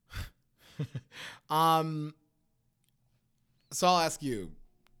 So I'll ask you,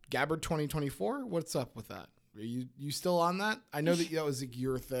 Gabbard 2024, what's up with that? Are you still on that? I know that was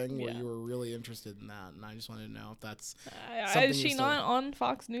your thing where you were really interested in that, and I just wanted to know if that's something. Is she not on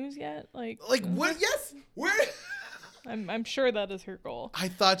Fox News yet? Like what? Yes. Where? I'm sure that is her goal. I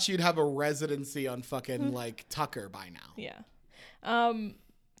thought she'd have a residency on fucking like Tucker by now. Yeah.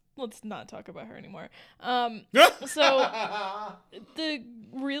 Let's not talk about her anymore. So the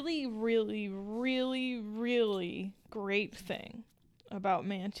really, really, really, really great thing about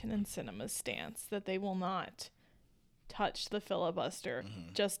Manchin and Sinema's stance that they will not touch the filibuster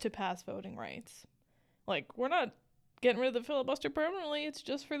just to pass voting rights. Like, we're not getting rid of the filibuster permanently. It's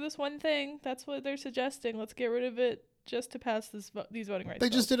just for this one thing. That's what they're suggesting. Let's get rid of it just to pass these voting rights. They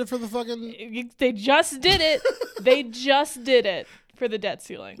just did it for the fucking... They just did it. They just did it for the debt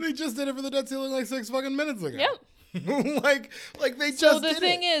ceiling. They just did it for the debt ceiling like 6 fucking minutes ago. Yep. like they just did it. So the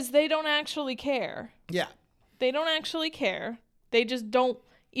thing is, they don't actually care. Yeah. They don't actually care. They just don't,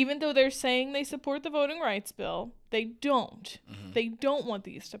 even though they're saying they support the voting rights bill, they don't. Mm-hmm. They don't want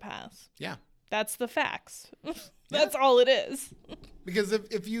these to pass. Yeah. That's the facts. That's all it is. Because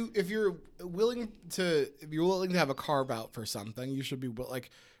if you're willing to have a carve out for something, you should be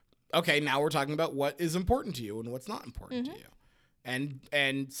like, okay, now we're talking about what is important to you and what's not important to you. And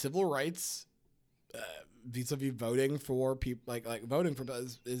civil rights vis-a-vis voting for people like voting for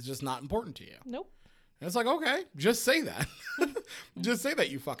is just not important to you. Nope. And it's like, okay, just say that. Just say that,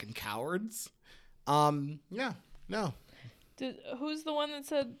 you fucking cowards. Yeah, no. Who's the one that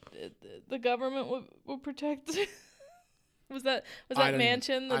said the government would protect? was that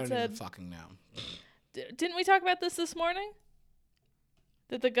Manchin that said? I don't even fucking know. Didn't we talk about this morning?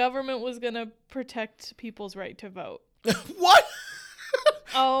 That the government was gonna protect people's right to vote. What?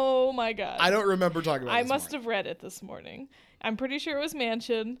 Oh my god! I don't remember talking about. I must have read it this morning. I'm pretty sure it was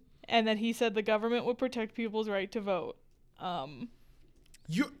Manchin. And then he said the government would protect people's right to vote.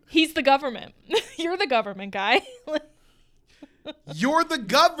 He's the government. You're the government guy. You're the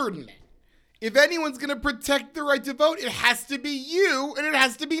government. If anyone's going to protect the right to vote, it has to be you, and it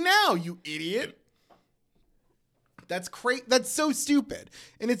has to be now, you idiot. That's crazy. That's so stupid.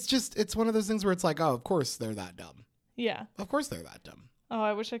 And it's one of those things where it's like, oh, of course they're that dumb. Yeah. Of course they're that dumb. Oh,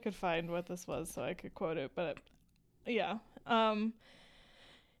 I wish I could find what this was so I could quote it. But yeah.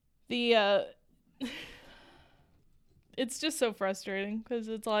 The it's just so frustrating because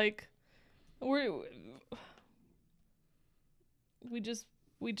it's like we just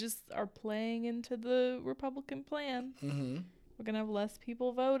are playing into the Republican plan. Mm-hmm. We're gonna have less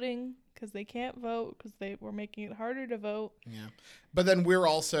people voting because they can't vote because we're making it harder to vote. Yeah, but then we're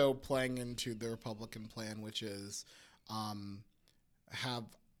also playing into the Republican plan, which is have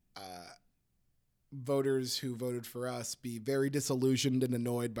voters who voted for us be very disillusioned and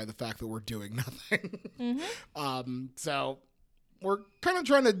annoyed by the fact that we're doing nothing. Mm-hmm. So we're kind of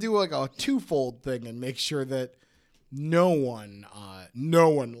trying to do like a twofold thing and make sure that no one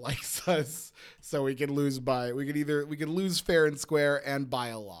likes us, so we can lose fair and square and by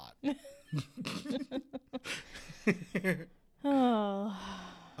a lot. Oh.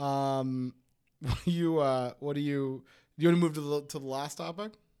 Do you want to move to the last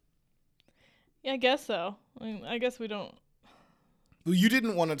topic? Yeah, I guess so. I mean, I guess we don't. Well, you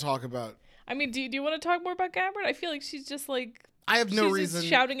didn't want to talk about. I mean, do you want to talk more about Gabbard? I feel like she's just like. I have no she's reason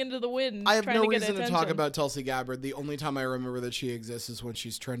just shouting into the wind. I have no to reason get to talk about Tulsi Gabbard. The only time I remember that she exists is when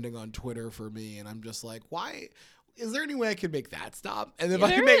she's trending on Twitter for me, and I'm just like, why? Is there any way I could make that stop? And if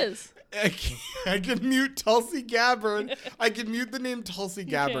I can mute Tulsi Gabbard. I can mute the name Tulsi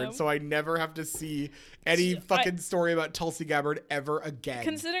Gabbard, so I never have to see any fucking story about Tulsi Gabbard ever again.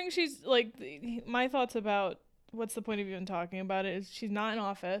 Considering she's like, my thoughts about what's the point of even talking about it is she's not in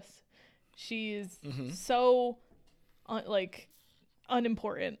office. She's so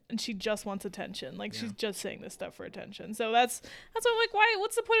unimportant, and she just wants attention. Like, she's just saying this stuff for attention. So that's what I'm like, why?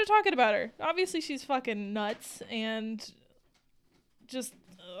 What's the point of talking about her? Obviously, she's fucking nuts and just.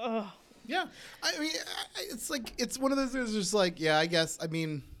 Yeah, I mean, it's like it's one of those things. Just like, yeah, I guess. I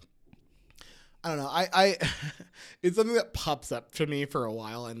mean, I don't know. I it's something that pops up to me for a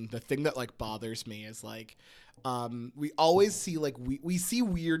while, and the thing that like bothers me is like. We always see like we see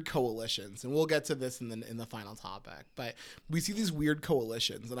weird coalitions, and we'll get to this in the final topic, but we see these weird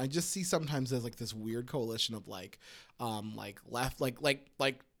coalitions, and I just see sometimes there's like this weird coalition of like left,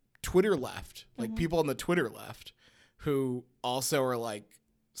 like Twitter left, like people on the Twitter left who also are like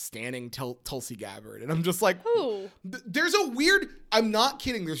standing Tulsi Gabbard, and I'm just like, who? There's a weird. I'm not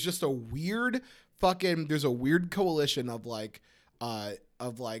kidding. There's just a weird there's a weird coalition of like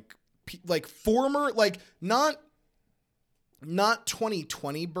former, like not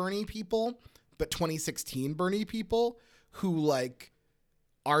 2020 Bernie people, but 2016 Bernie people who like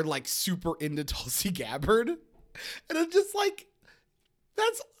are like super into Tulsi Gabbard, and I'm just like,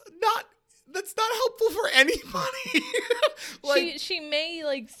 that's not helpful for anybody. Like she may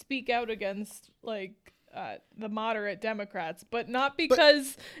like speak out against like the moderate Democrats, but not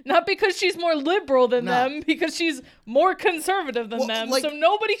because she's more liberal than them, because she's more conservative than them. Like, so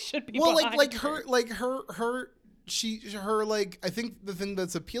nobody should be. Well, her like I think the thing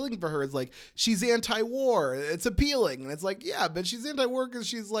that's appealing for her is like she's anti-war. It's appealing, and it's like, yeah, but she's anti-war because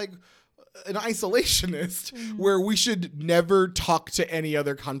she's like an isolationist, where we should never talk to any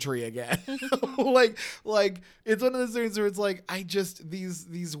other country again. like it's one of those things where it's like, I just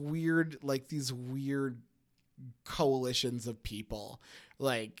these weird coalitions of people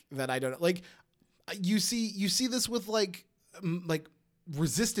like that I don't like. You see this with like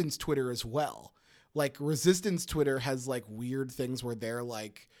resistance Twitter as well. Like resistance Twitter has like weird things where they're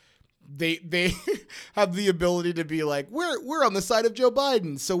like they have the ability to be like, we're on the side of Joe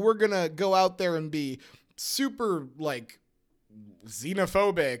Biden, so we're gonna go out there and be super like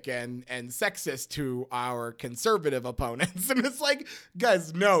xenophobic and sexist to our conservative opponents. And it's like,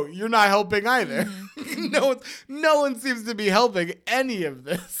 guys, no, you're not helping either. No one seems to be helping any of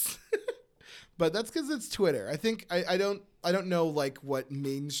this. But that's because it's Twitter. I think I don't know like what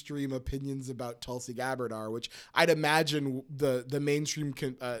mainstream opinions about Tulsi Gabbard are, which I'd imagine the mainstream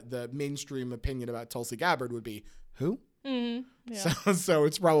opinion about Tulsi Gabbard would be who? Mm-hmm. Yeah. So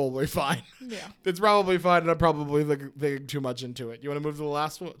it's probably fine. Yeah, it's probably fine, and I'm probably thinking too much into it. You want to move to the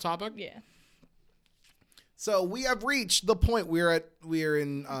last topic? Yeah. So we have reached the point we're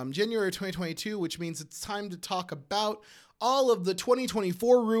in January 2022, which means it's time to talk about all of the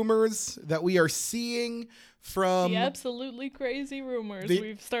 2024 rumors that we are seeing from the absolutely crazy rumors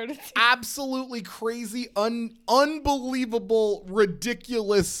we've started. Absolutely crazy, unbelievable,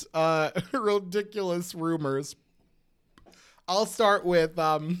 ridiculous rumors. I'll start with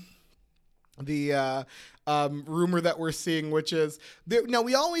the rumor that we're seeing, which is now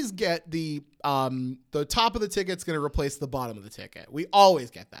we always get the top of the ticket's going to replace the bottom of the ticket. We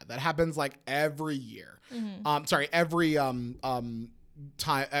always get that. That happens like every year. Every time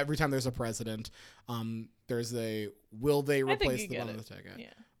there's a president, there's a will they replace the bottom of the ticket?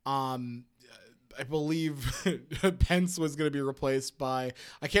 Yeah. I believe Pence was going to be replaced by,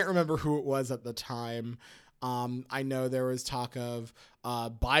 I can't remember who it was at the time. I know there was talk of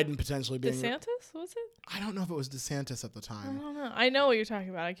Biden potentially being DeSantis, was it? I don't know if it was DeSantis at the time. I don't know. I know what you're talking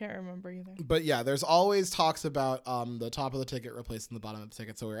about. I can't remember either. But yeah, there's always talks about the top of the ticket replacing the bottom of the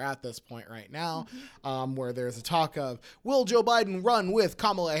ticket. So we're at this point right now where there's a talk of, will Joe Biden run with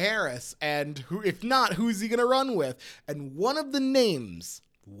Kamala Harris? And who, if not, who's he going to run with? And one of the names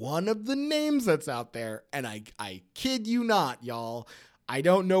that's out there, and I kid you not, y'all, I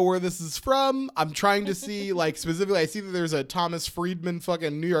don't know where this is from. I'm trying to see, like, specifically, I see that there's a Thomas Friedman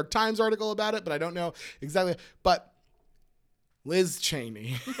fucking New York Times article about it, but I don't know exactly. But Liz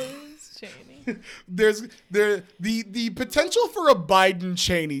Cheney. Liz Cheney. There's the potential for a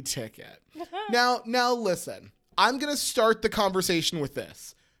Biden-Cheney ticket. Now listen, I'm going to start the conversation with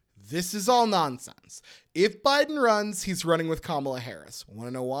this. This is all nonsense. If Biden runs, he's running with Kamala Harris. Want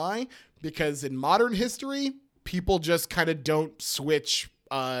to know why? Because in modern history, people just kind of don't switch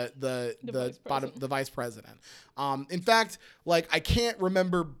the vice president. In fact, like, I can't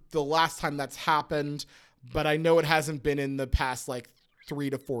remember the last time that's happened, but I know it hasn't been in the past like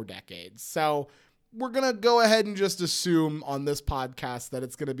 3 to 4 decades. So we're going to go ahead and just assume on this podcast that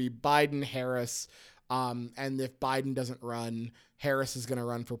it's going to be Biden, Harris. And if Biden doesn't run, Harris is going to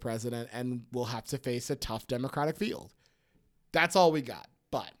run for president, and we'll have to face a tough Democratic field. That's all we got.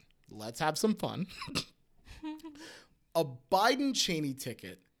 But let's have some fun. A Biden-Cheney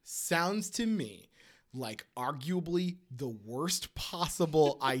ticket sounds to me like arguably the worst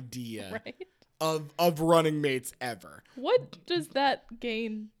possible idea Right? of running mates ever. What does that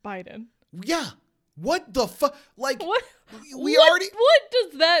gain Biden? Yeah. What the fuck? Like, What? we already. What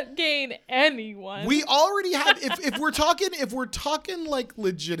does that gain anyone? We already have. If we're talking like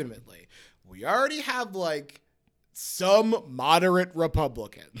legitimately, we already have like some moderate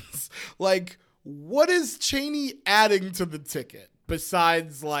Republicans. Like, what is Cheney adding to the ticket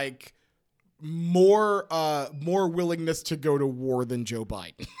besides like more willingness to go to war than Joe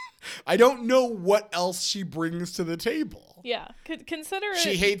Biden? I don't know what else she brings to the table. Yeah, consider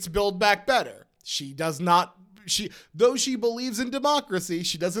She it. hates Build Back Better. She does not. Though she believes in democracy,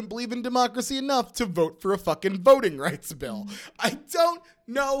 she doesn't believe in democracy enough to vote for a fucking voting rights bill. I don't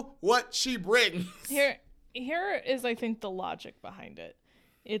know what she brings. Here is, I think, the logic behind it.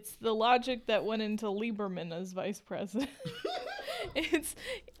 It's the logic that went into Lieberman as vice president. It's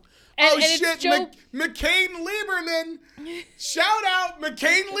shit, Joe... McCain Lieberman. Shout out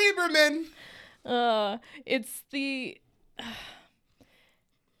McCain Lieberman. It's the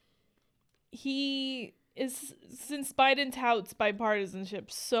he is, since Biden touts bipartisanship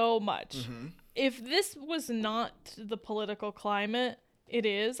so much. Mm-hmm. If this was not the political climate it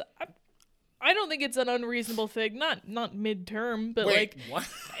is, I don't think it's an unreasonable thing. Not midterm, but wait, what?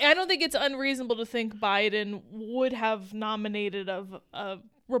 I don't think it's unreasonable to think Biden would have nominated a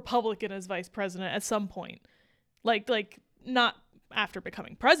Republican as vice president at some point, like not after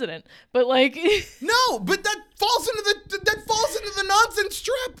becoming president, but like no, but that falls into the nonsense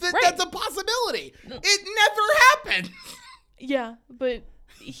trap that right. That's a possibility. It never happened. Yeah, but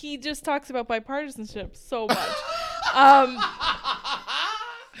he just talks about bipartisanship so much.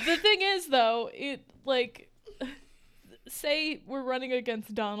 The thing is, though, it like say we're running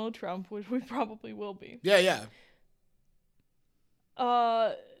against Donald Trump, which we probably will be. Yeah.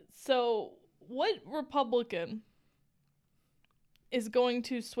 So what Republican is going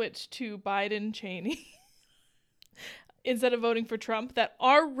to switch to Biden-Cheney instead of voting for Trump that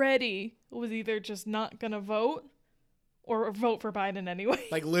already was either just not going to vote or vote for Biden anyway?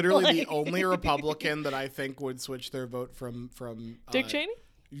 Like literally the only Republican that I think would switch their vote from Dick Cheney?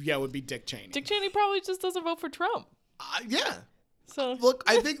 Yeah, would be Dick Cheney. Dick Cheney probably just doesn't vote for Trump. Yeah. So look,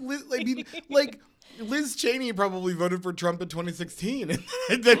 I think Liz Cheney probably voted for Trump in 2016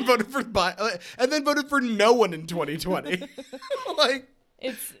 and then voted for Biden, and then voted for no one in 2020. Like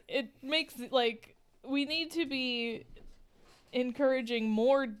it makes like we need to be encouraging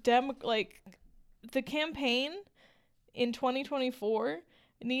more like the campaign in 2024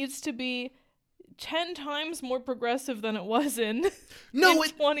 needs to be 10 times more progressive than it was in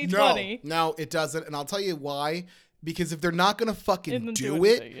 2020. No, it doesn't, and I'll tell you why. Because if they're not gonna fucking do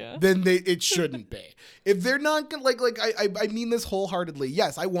it, then it shouldn't be. If they're not gonna I mean this wholeheartedly.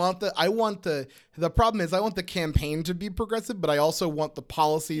 Yes, I want the problem is I want the campaign to be progressive, but I also want the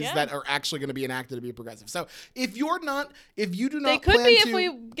policies that are actually gonna be enacted to be progressive. So if you do not, they could be if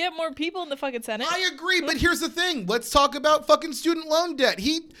we get more people in the fucking Senate. I agree, but here's the thing. Let's talk about fucking student loan debt.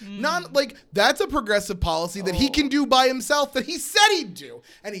 That's a progressive policy that he can do by himself that he said he'd do,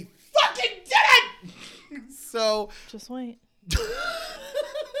 and he fucking did it. So just wait.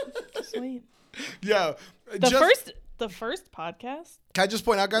 Just wait. Yeah. The first podcast. Can I just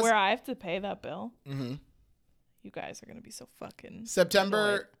point out, guys? Where I have to pay that bill. Mm-hmm. You guys are gonna be so fucking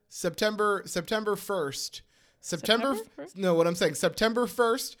September 1st. No, what I'm saying, September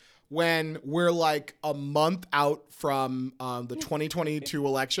 1st, when we're like a month out from the 2022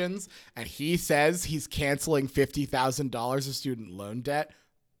 elections, and he says he's canceling $50,000 of student loan debt.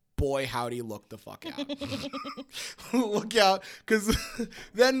 Boy, howdy, look the fuck out. Look out, because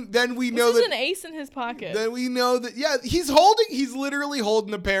then we know this is that an ace in his pocket. Then we know that, yeah, he's literally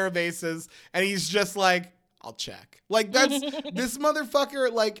holding a pair of aces, and he's just like, I'll check. Like, that's this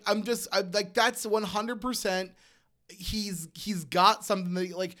motherfucker. Like, I'm like, that's 100%. He's got something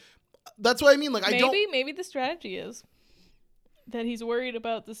that, like, that's what I mean. Like, maybe the strategy is that he's worried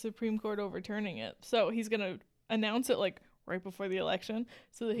about the Supreme Court overturning it. So he's going to announce it like right before the election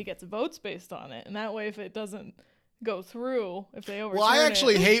so that he gets votes based on it. And that way, if it doesn't go through, if they overturn it. Well, I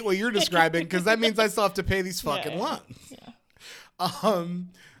actually hate what you're describing, because that means I still have to pay these fucking loans. Yeah.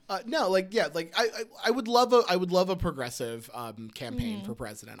 No, like, yeah, like I would love a progressive campaign for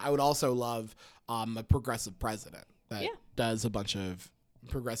president. I would also love a progressive president that does a bunch of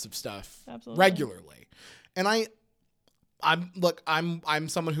progressive stuff regularly. And I'm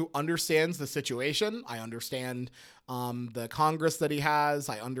someone who understands the situation. I understand the Congress that he has.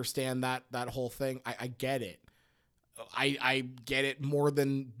 I understand that whole thing. I get it. I get it more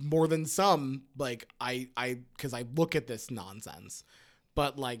than some. Like, because I look at this nonsense.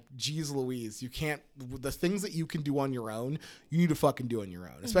 But, like, geez Louise, you can't, the things that you can do on your own, you need to fucking do on your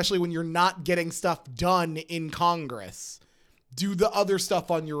own. Especially when you're not getting stuff done in Congress. Do the other stuff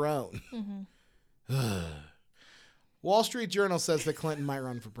on your own. Mm-hmm. Wall Street Journal says that Clinton might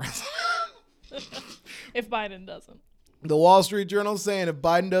run for president. If Biden doesn't. The Wall Street Journal saying if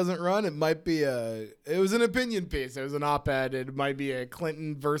Biden doesn't run, it might be it was an opinion piece. It was an op-ed. It might be a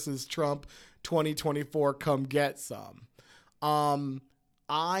Clinton versus Trump 2024 come get some.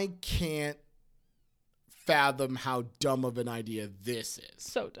 I can't fathom how dumb of an idea this is.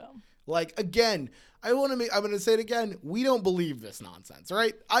 So dumb. Like, again, I'm going to say it again. We don't believe this nonsense,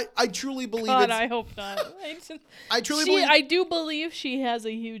 right? I truly believe I hope not. I truly believe. I do believe she has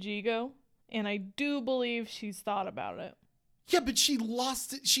a huge ego, and I do believe she's thought about it. Yeah, but she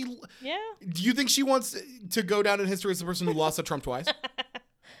lost it. Yeah. Do you think she wants to go down in history as the person who lost to Trump twice?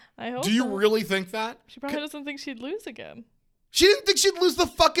 I hope Do you really think that? She probably doesn't think she'd lose again. She didn't think she'd lose the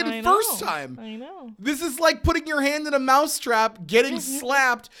fucking first time. I know. This is like putting your hand in a mousetrap, getting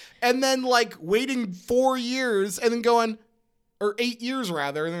slapped, and then like waiting 4 years and then going, or 8 years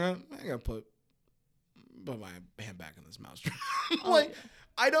rather, and then going, I gotta put my hand back in this mousetrap.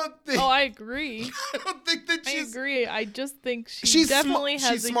 I don't think. Oh, I agree. I don't think that I agree. I just think she definitely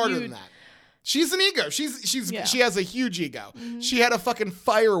has she's smarter than that. She's an ego. She has a huge ego. Mm-hmm. She had a fucking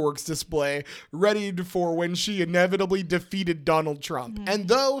fireworks display ready for when she inevitably defeated Donald Trump. Mm-hmm. And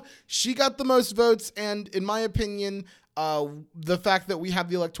though she got the most votes, and in my opinion, the fact that we have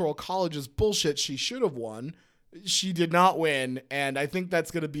the Electoral College is bullshit, she should have won. She did not win, and I think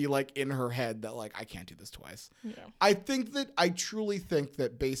that's going to be like in her head that like I can't do this twice. Yeah. I truly think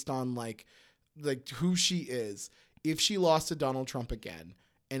that based on like who she is, if she lost to Donald Trump again,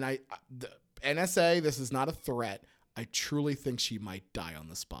 and the NSA, this is not a threat, I truly think she might die on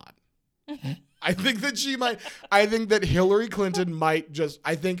the spot. I think that she might. I think that Hillary Clinton might just.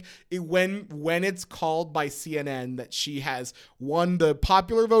 I think when it's called by CNN that she has won the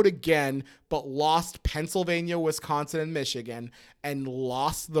popular vote again, but lost Pennsylvania, Wisconsin, and Michigan, and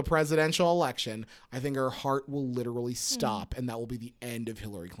lost the presidential election, I think her heart will literally stop, and that will be the end of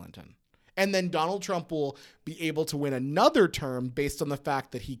Hillary Clinton. And then Donald Trump will be able to win another term based on the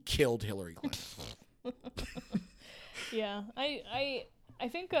fact that he killed Hillary Clinton. Yeah, I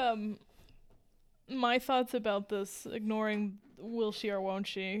think my thoughts about this, ignoring will she or won't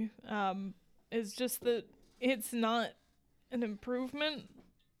she, is just that it's not an improvement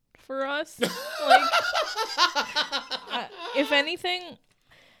for us. Like, if anything,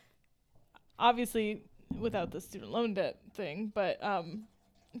 obviously without the student loan debt thing, but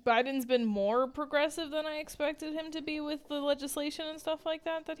Biden's been more progressive than I expected him to be with the legislation and stuff like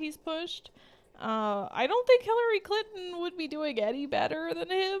that he's pushed. I don't think Hillary Clinton would be doing any better than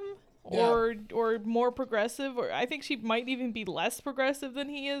him. Or more progressive, or I think she might even be less progressive than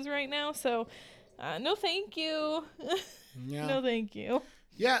he is right now. So, no, thank you. Yeah. No, thank you.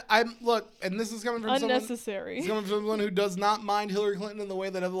 Yeah, and this is coming from unnecessary. This is coming from someone who does not mind Hillary Clinton in the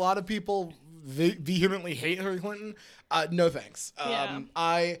way that a lot of people vehemently hate Hillary Clinton. No thanks. Yeah.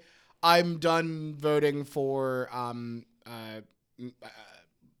 I'm done voting for.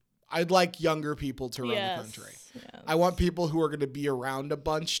 I'd like younger people to run the country. Yes. I want people who are going to be around a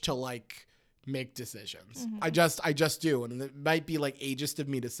bunch to like make decisions. I just do. And it might be like ageist of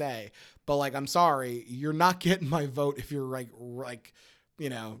me to say, but like, I'm sorry, you're not getting my vote if you're like, you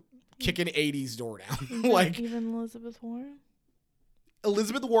know, kicking 80s door down. Like even Elizabeth Warren?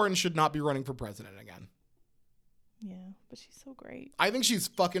 Elizabeth Warren should not be running for president again. Yeah, but she's so great. I think she's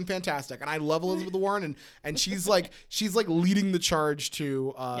fucking fantastic, and I love Elizabeth Warren, and she's like leading the charge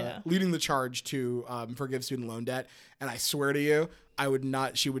to forgive student loan debt. And I swear to you,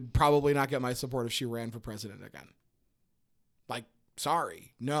 she would probably not get my support if she ran for president again. Like,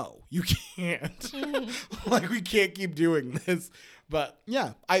 sorry, no, you can't. Like, we can't keep doing this. But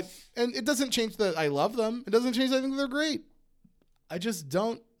yeah, and it doesn't change that I love them. It doesn't change that I think they're great. I just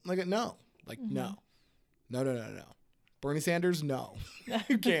don't like it. No, like no. Bernie Sanders, no.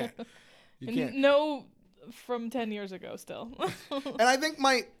 You can't. You can't. No, from 10 years ago still. And I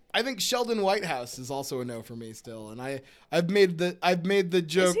think Sheldon Whitehouse is also a no for me still. And I've made the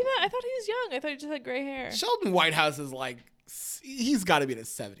joke. Is he not? I thought he was young. I thought he just had gray hair. Sheldon Whitehouse is like, he's got to be in his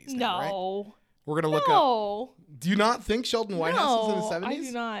 70s now, right? We're going to look up. Do you not think Sheldon Whitehouse is in his 70s? I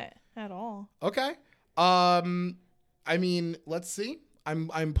do not at all. Okay. I mean, let's see.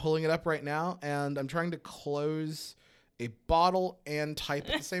 I'm pulling it up right now, and I'm trying to close a bottle and type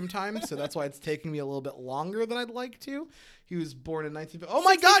at the same time, so that's why it's taking me a little bit longer than I'd like to. He was born in 1950. Oh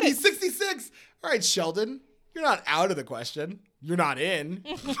my God, he's 66. All right, Sheldon, you're not out of the question. You're not in,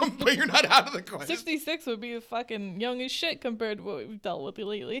 but you're not out of the question. 66 would be fucking young as shit compared to what we've dealt with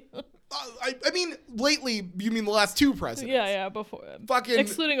lately. I mean, lately, you mean the last two presidents? Yeah, before. Fucking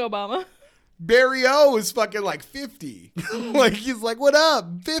excluding Obama. Barry O is fucking like 50. Like, he's like, what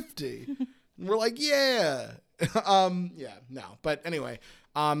up? 50. And we're like, yeah. Yeah, no. But anyway,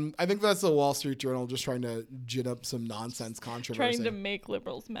 I think that's the Wall Street Journal just trying to gin up some nonsense controversy. Trying to make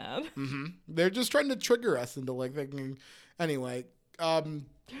liberals mad. Mm-hmm. They're just trying to trigger us into like thinking. Anyway,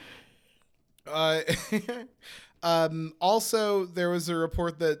 also there was a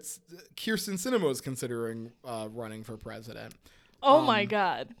report that Kyrsten Sinema was considering running for president. Oh my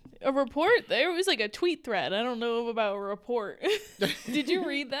God. A report? There was like a tweet thread. I don't know about a report. Did you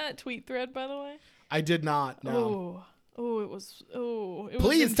read that tweet thread, by the way? I did not, no. It was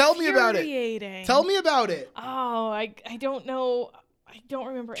Please tell me about it. Tell me about it. Oh, I don't know. I don't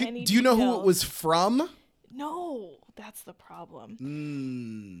remember any Do you know who it was from? No, that's the problem.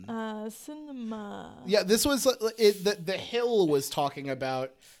 Cinema. Yeah, this was the Hill was talking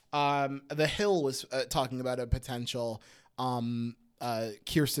about a potential Kyrsten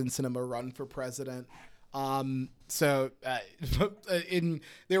Sinema run for president.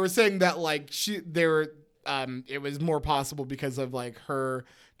 They were saying that like it was more possible because of like her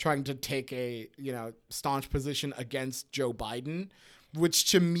trying to take a, you know, staunch position against Joe Biden,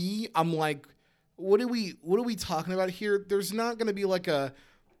 which to me, I'm like, what are we talking about here? There's not going to be like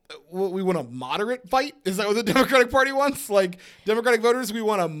we want a moderate fight. Is that what the Democratic Party wants? Like, Democratic voters, we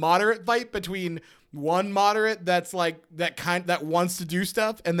want a moderate fight between one moderate that's like that wants to do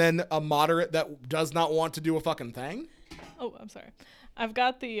stuff, and then a moderate that does not want to do a fucking thing. Oh, I'm sorry. I've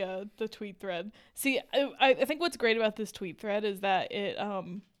got the tweet thread. See, I think what's great about this tweet thread is that it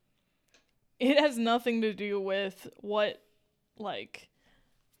has nothing to do with what like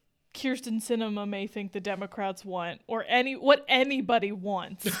Kyrsten Sinema may think the Democrats want or what anybody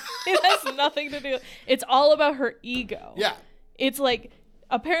wants. It has nothing to do. It's all about her ego. Yeah. It's like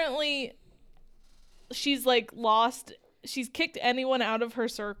apparently she's like lost. She's kicked anyone out of her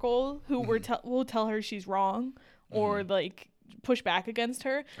circle who will tell her she's wrong or like push back against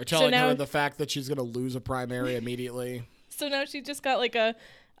her. Or telling her the fact that she's going to lose a primary immediately. So now she just got like a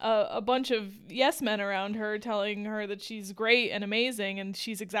bunch of yes men around her telling her that she's great and amazing and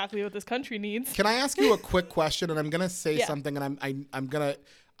she's exactly what this country needs. Can I ask you a quick question? And I'm going to say something, and I'm going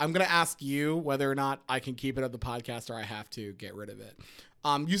to ask you whether or not I can keep it on the podcast or I have to get rid of it.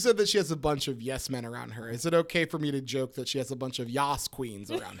 You said that she has a bunch of yes men around her. Is it okay for me to joke that she has a bunch of yas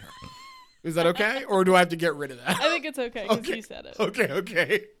queens around her? Is that okay? Or do I have to get rid of that? I think it's okay because you said it.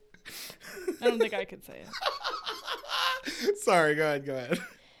 Okay. I don't think I could say it. Sorry, go ahead.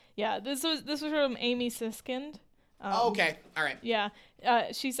 Yeah, this was from Amy Siskind. Okay, all right. Yeah,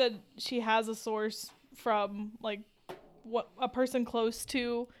 she said she has a source from like a person close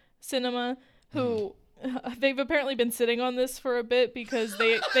to Sinema who they've apparently been sitting on this for a bit because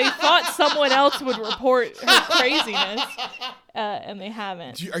they thought someone else would report her craziness, and they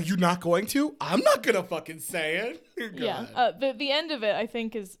haven't. Are you not going to? I'm not gonna fucking say it. Yeah. The end of it I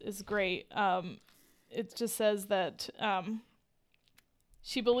think is great. It just says that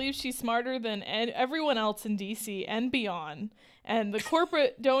she believes she's smarter than everyone else in DC and beyond, and the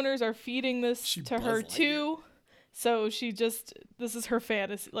corporate donors are feeding this to her too. So this is her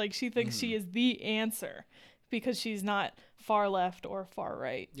fantasy. Like, she thinks she is the answer because she's not far left or far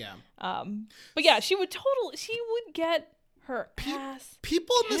right. Yeah. But yeah, she would get her ass.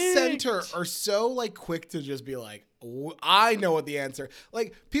 People in the center are so like quick to just be like, I know what the answer.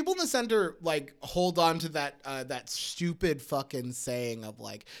 Like, people in the center like hold on to that stupid fucking saying of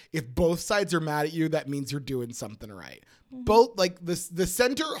like, if both sides are mad at you, that means you're doing something right. Both, like, the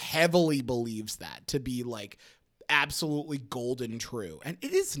center heavily believes that to be like absolutely golden true, and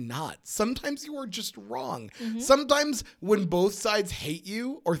it is not. Sometimes you are just wrong. Sometimes when both sides hate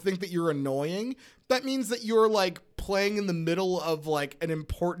you or think that you're annoying, that means that you're like playing in the middle of like an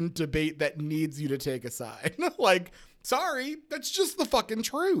important debate that needs you to take a side. Like, sorry, that's just the fucking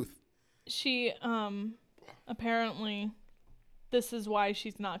truth. She apparently this is why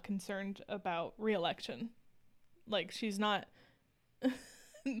she's not concerned about re-election. Like, she's not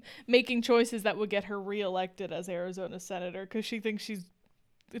making choices that would get her reelected as Arizona senator because she thinks she's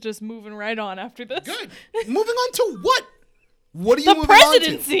just moving right on after this. Good. Moving on to what? What are you moving on to? The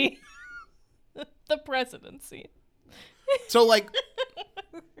presidency. The presidency. So, like,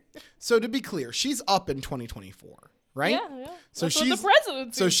 so to be clear, she's up in 2024, right? Yeah. So that's what the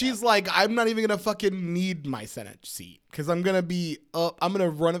presidency. So she's like, I'm not even gonna fucking need my Senate seat because I'm gonna be up. I'm gonna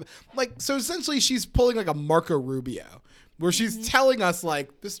run. Like, so essentially, she's pulling like a Marco Rubio, where she's telling us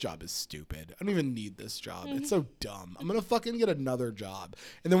like, this job is stupid. I don't even need this job. It's so dumb. I'm gonna fucking get another job.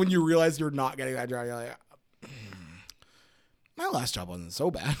 And then when you realize you're not getting that job, you're like, my last job wasn't so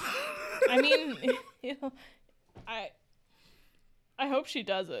bad. I mean, I hope she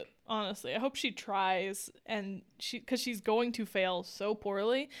does it, honestly. I hope she tries, and because she's going to fail so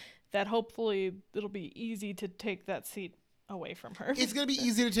poorly that hopefully it'll be easy to take that seat away from her. It's going to be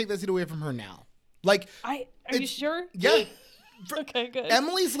easy to take that seat away from her now. Like, are you sure? Yeah. Okay, good.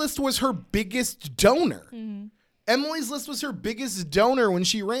 Emily's List was her biggest donor. Emily's List was her biggest donor when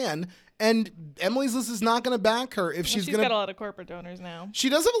she ran, and Emily's List is not going to back her if she's going to... She's got a lot of corporate donors now. She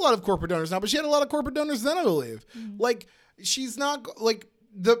does have a lot of corporate donors now, but she had a lot of corporate donors then, I believe. Like, she's not... Like,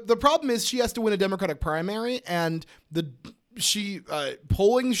 the problem is she has to win a Democratic primary, and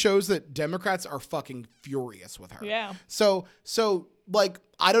polling shows that Democrats are fucking furious with her. Yeah. So like,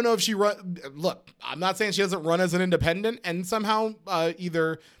 I don't know if she look, I'm not saying she doesn't run as an independent and somehow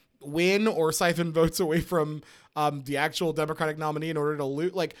either win or siphon votes away from the actual Democratic nominee in order to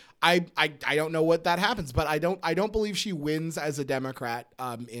loot. Like, I don't know what that happens, but I don't believe she wins as a Democrat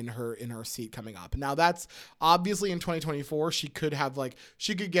in her seat coming up. Now, that's obviously in 2024 she could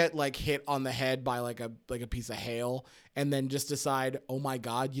get like hit on the head by like a piece of hail and then just decide, oh my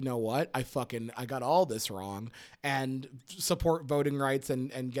God, you know what? I got all this wrong, and support voting rights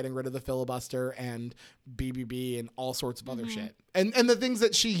and getting rid of the filibuster and BBB and all sorts of other shit. And the things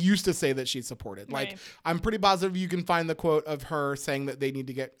that she used to say that she supported. Like, I'm pretty positive you can find the quote of her saying that they need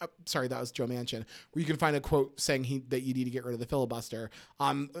to get, sorry, that was Joe Manchin, where you can find a quote saying that you need to get rid of the filibuster.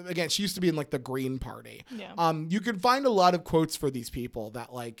 Again, she used to be in like the Green Party. Yeah. You can find a lot of quotes for these people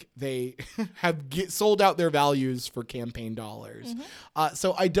that like they have sold out their values for campaign dollars.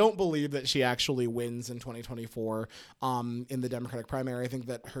 So I don't believe that she actually wins in 2024 in the Democratic primary. I think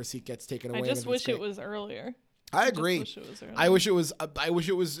that her seat gets taken away. I just wish it was earlier. I agree. I wish it was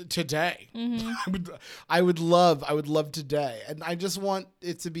today. I would love today. And I just want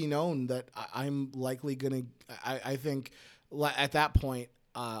it to be known that I'm likely going to, I think at that point,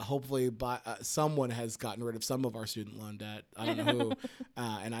 hopefully someone has gotten rid of some of our student loan debt. I don't know who.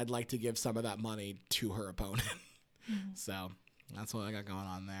 And I'd like to give some of that money to her opponent. So that's what I got going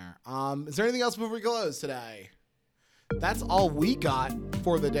on there. Is there anything else before we close today? That's all we got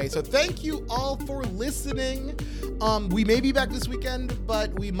for the day. So thank you all for listening. We may be back this weekend,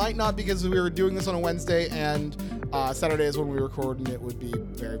 but we might not because we were doing this on a Wednesday, and Saturday is when we record, and it would be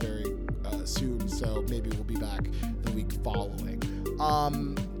very, very soon. So maybe we'll be back the week following.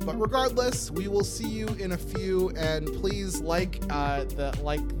 But regardless, we will see you in a few, and please like the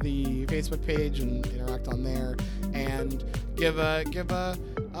Facebook page and interact on there, and give a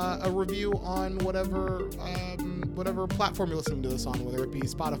review on whatever platform you're listening to this on, whether it be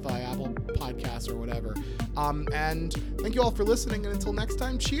Spotify, Apple Podcasts, or whatever. And thank you all for listening, and until next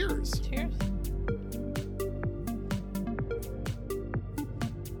time, cheers. Cheers.